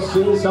something. Not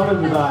seen some of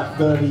them for like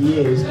 30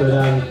 years, but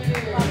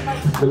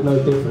no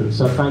difference.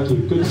 So thank you.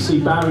 Good to see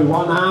Barry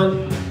One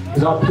Hand.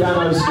 He's our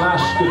piano /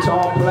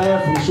 guitar player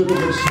from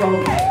Sugar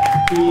Stomp a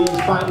few years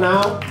back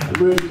now.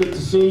 Really good to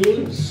see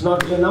you,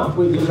 snuggling up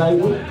with your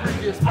label.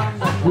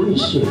 Holy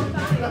shit.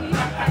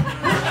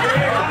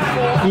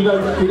 You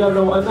don't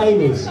know what her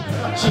name is?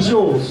 She's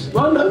yours.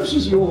 Well, no,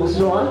 she's yours,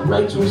 it's alright.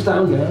 Rachel's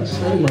down there,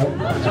 stay low.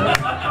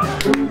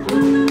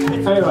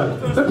 Anyway,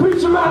 the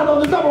preacher man on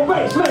the double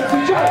bass, ladies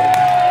and gentlemen.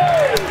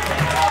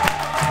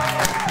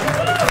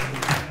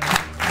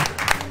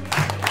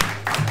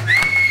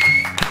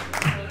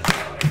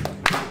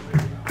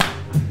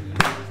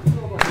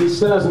 He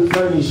still hasn't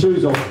thrown his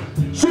shoes on.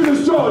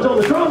 Shooters George on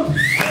the drums.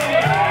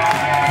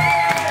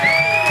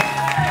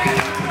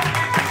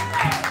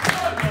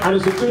 And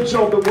it's a good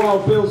job that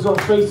Wild Bill's not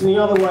facing the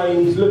other way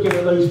and he's looking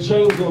at those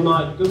chains all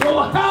night. Because all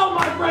the hell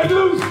might break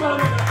loose, man!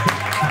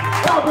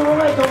 I'll be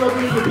right on the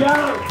reed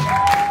piano.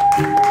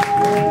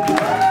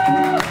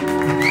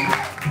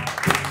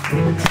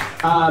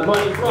 My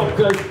name's Rob,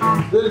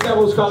 the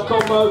Devil's Cut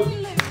combo.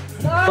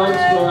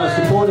 Thanks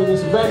for supporting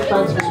this event,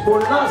 thanks for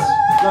supporting us.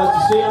 Nice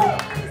to see you.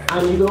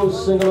 And you all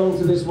sing along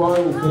to this one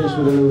and finish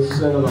with a little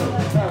sing along.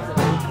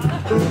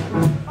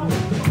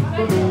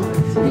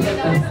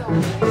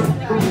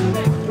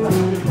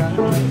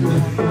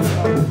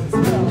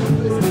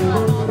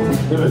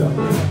 Here we go.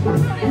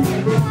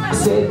 I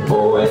said,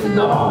 oh and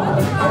Lord,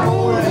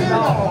 oh and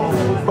Lord,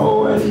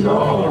 oh and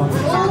Lord,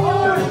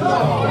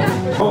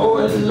 oh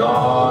and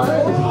Lord,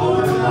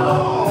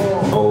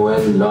 oh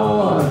and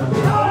Lord.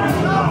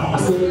 I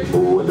said, oh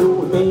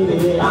Lord,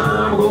 baby,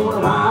 I'm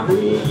gonna ride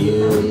with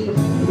you,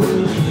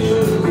 with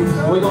you.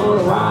 We're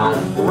gonna ride,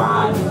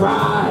 ride,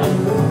 ride.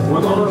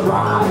 We're gonna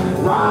ride,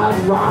 ride,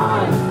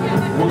 ride.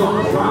 We're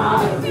gonna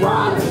ride,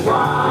 ride,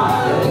 ride.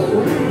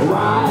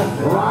 Ride,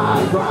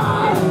 ride,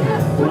 ride.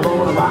 We're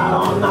gonna ride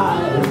all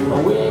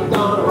night. We're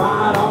gonna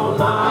ride all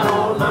night,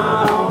 all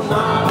night, all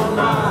night, all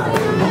night.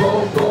 We're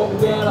gonna go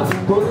get her,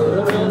 put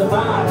her in the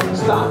ride.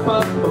 Stop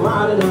up and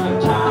ride in a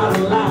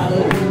Cadillac.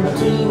 A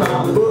team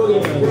on the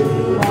boogie.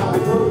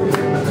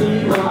 A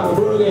team on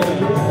the boogie.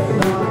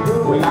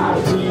 We got a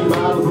team on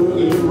the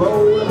boogie.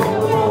 Rolling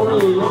on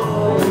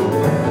along.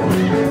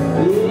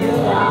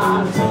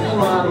 Yeah, a team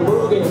on the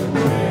boogie.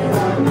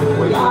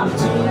 We got a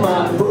team on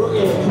the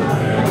boogie.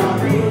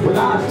 We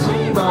got a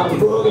team on the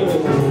boogie.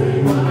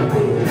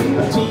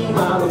 A team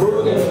on the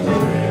boogie.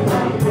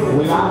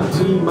 We got a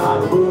team on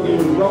the boogie.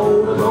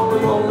 Rolling,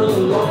 rolling, rolling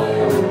along.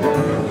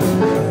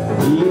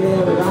 Yeah,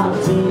 we got a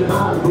team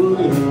on the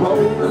boogie.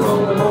 Rolling,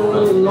 rolling,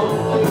 rolling along.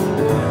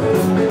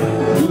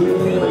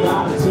 Yeah, we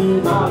got a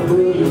team on the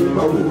boogie.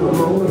 Rolling,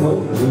 rolling,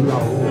 rolling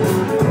along.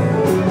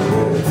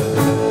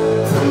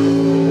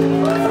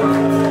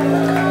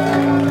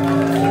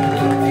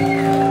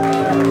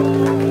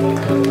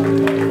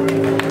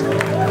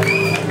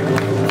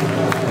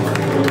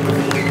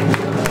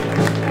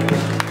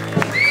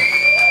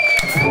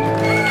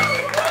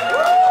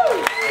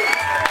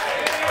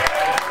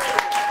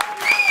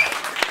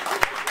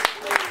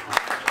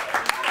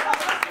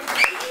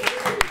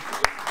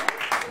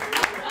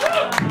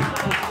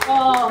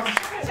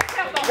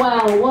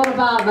 Well, what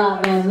about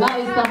that then? That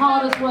is the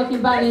hardest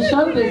working band in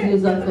show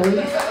business, I think.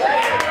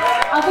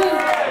 I think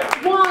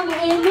one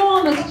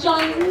enormous,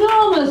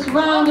 ginormous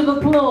round of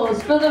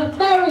applause for the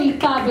very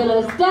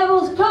fabulous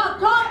Devil's Cut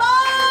Combo!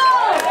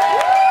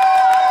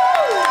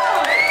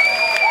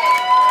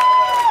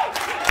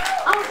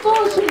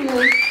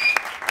 Unfortunately,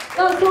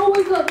 that's all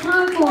we've got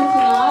time for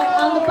tonight,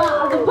 and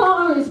the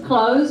bar is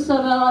closed, so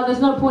there's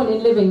no point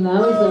in living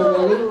now, is there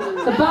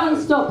really? The band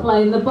stopped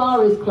playing, the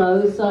bar is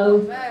closed,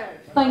 so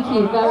thank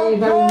you very,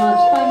 very much.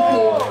 Thank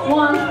you.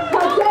 One,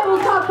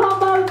 Devil's Cut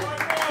Combo,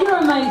 you're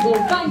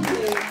amazing. Thank you.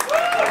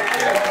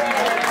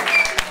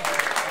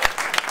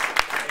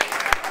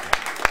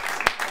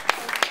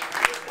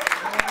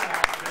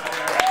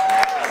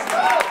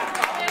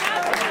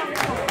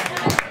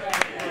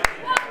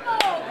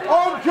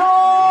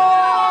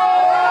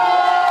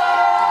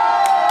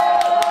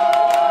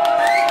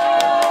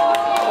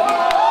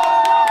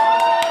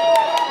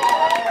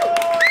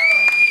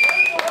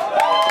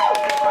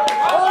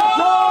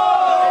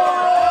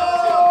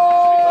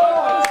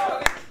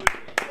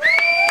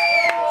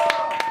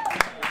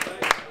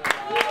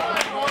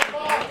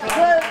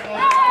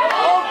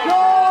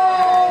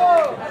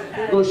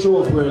 I'm not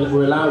sure if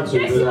we're allowed to,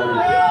 but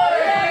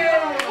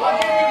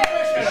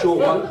short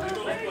one.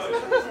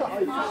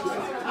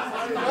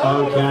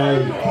 Okay.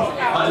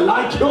 I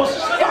like your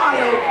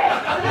style!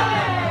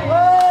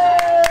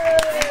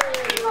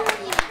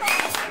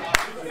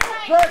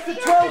 That's the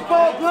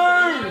 12-bar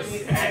blues!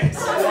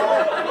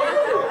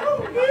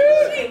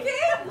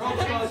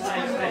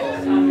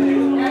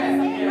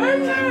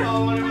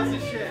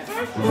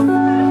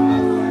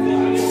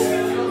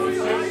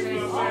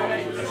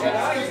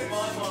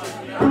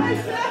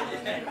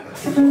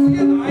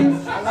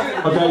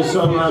 Okay,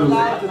 so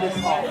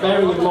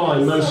bearing in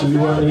mind most of you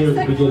weren't here at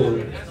the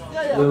beginning,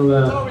 we'll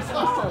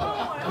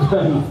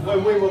when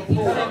we were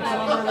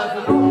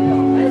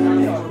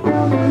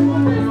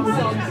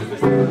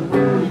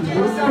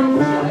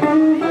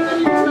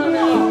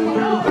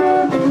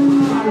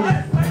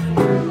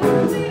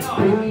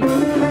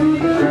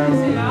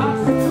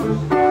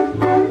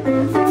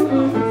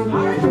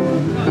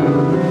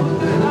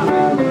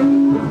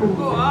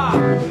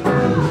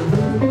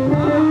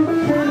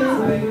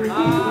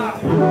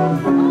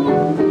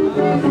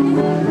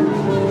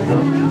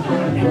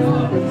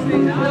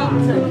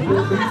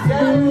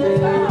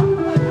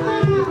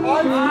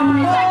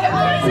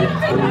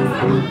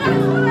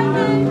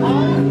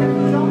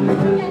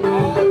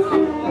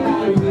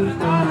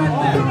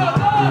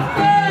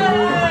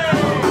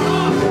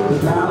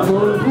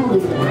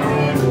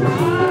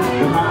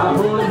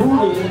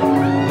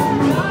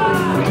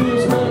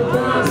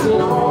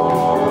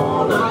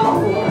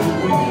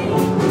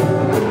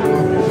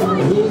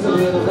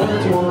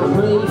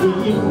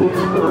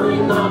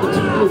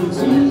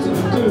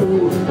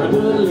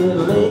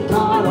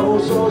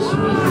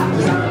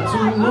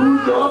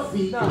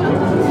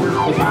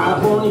the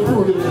California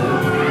boogie,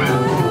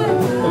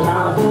 the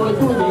California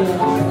boogie,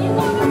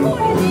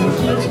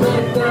 keeps me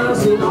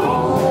dancing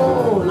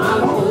all night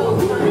long.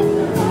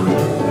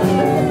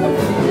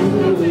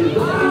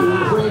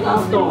 Break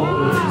off dawn,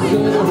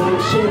 sit on,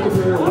 shake a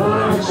pair of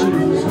white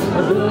shoes, a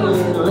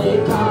little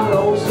lake card,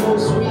 oh so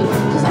sweet,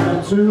 it's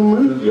time to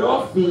move your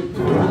feet.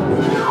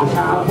 The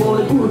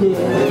California boogie,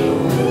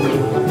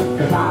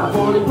 the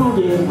California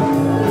boogie,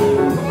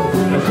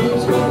 it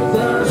keeps me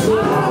dancing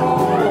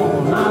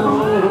all night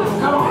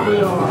long. Come on,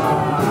 Bill.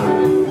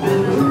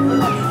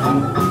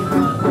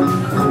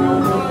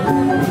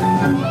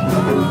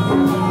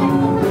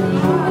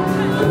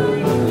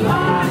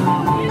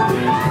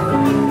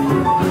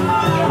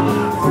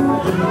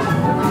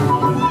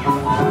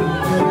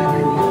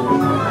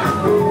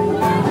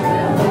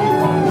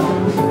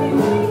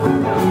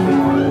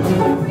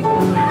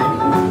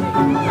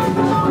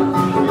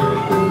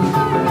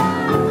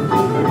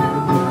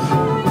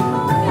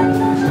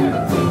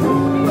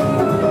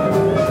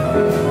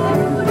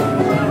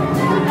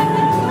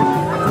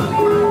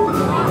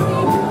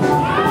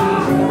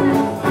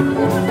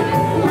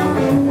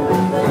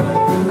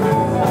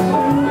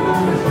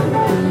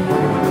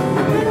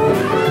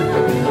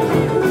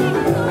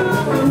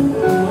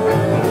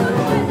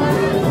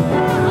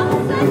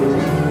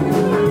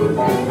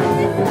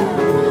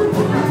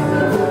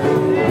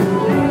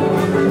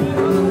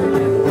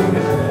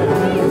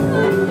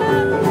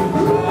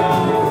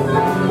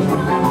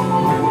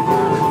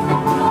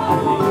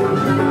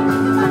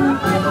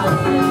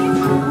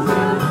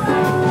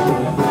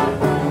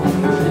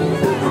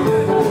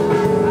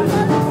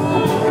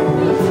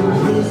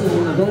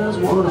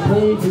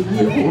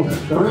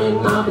 There ain't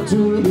an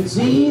opportunity that's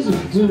easy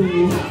to do.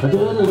 I did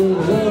a little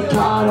red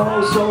card,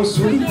 oh so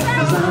sweet,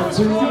 designed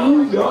to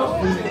move your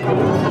feet.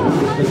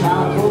 The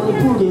California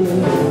boogie,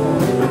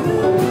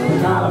 the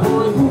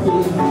California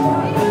boogie,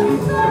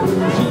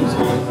 keeps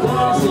me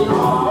dancing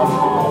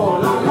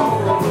all night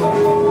long.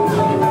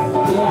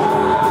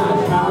 Yeah,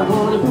 the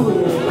California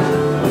boogie,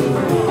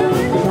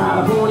 the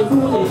California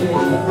boogie,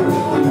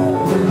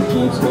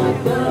 keeps me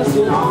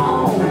dancing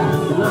all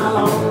night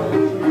long.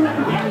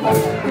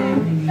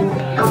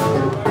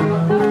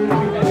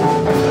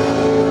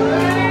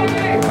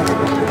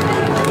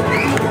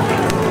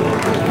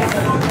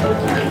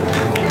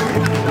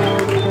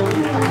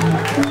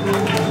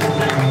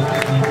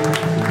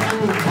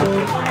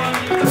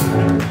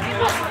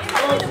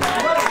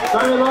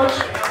 Thank you very much.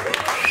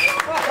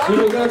 See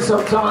you again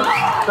sometime.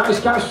 Nice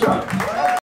cash shot.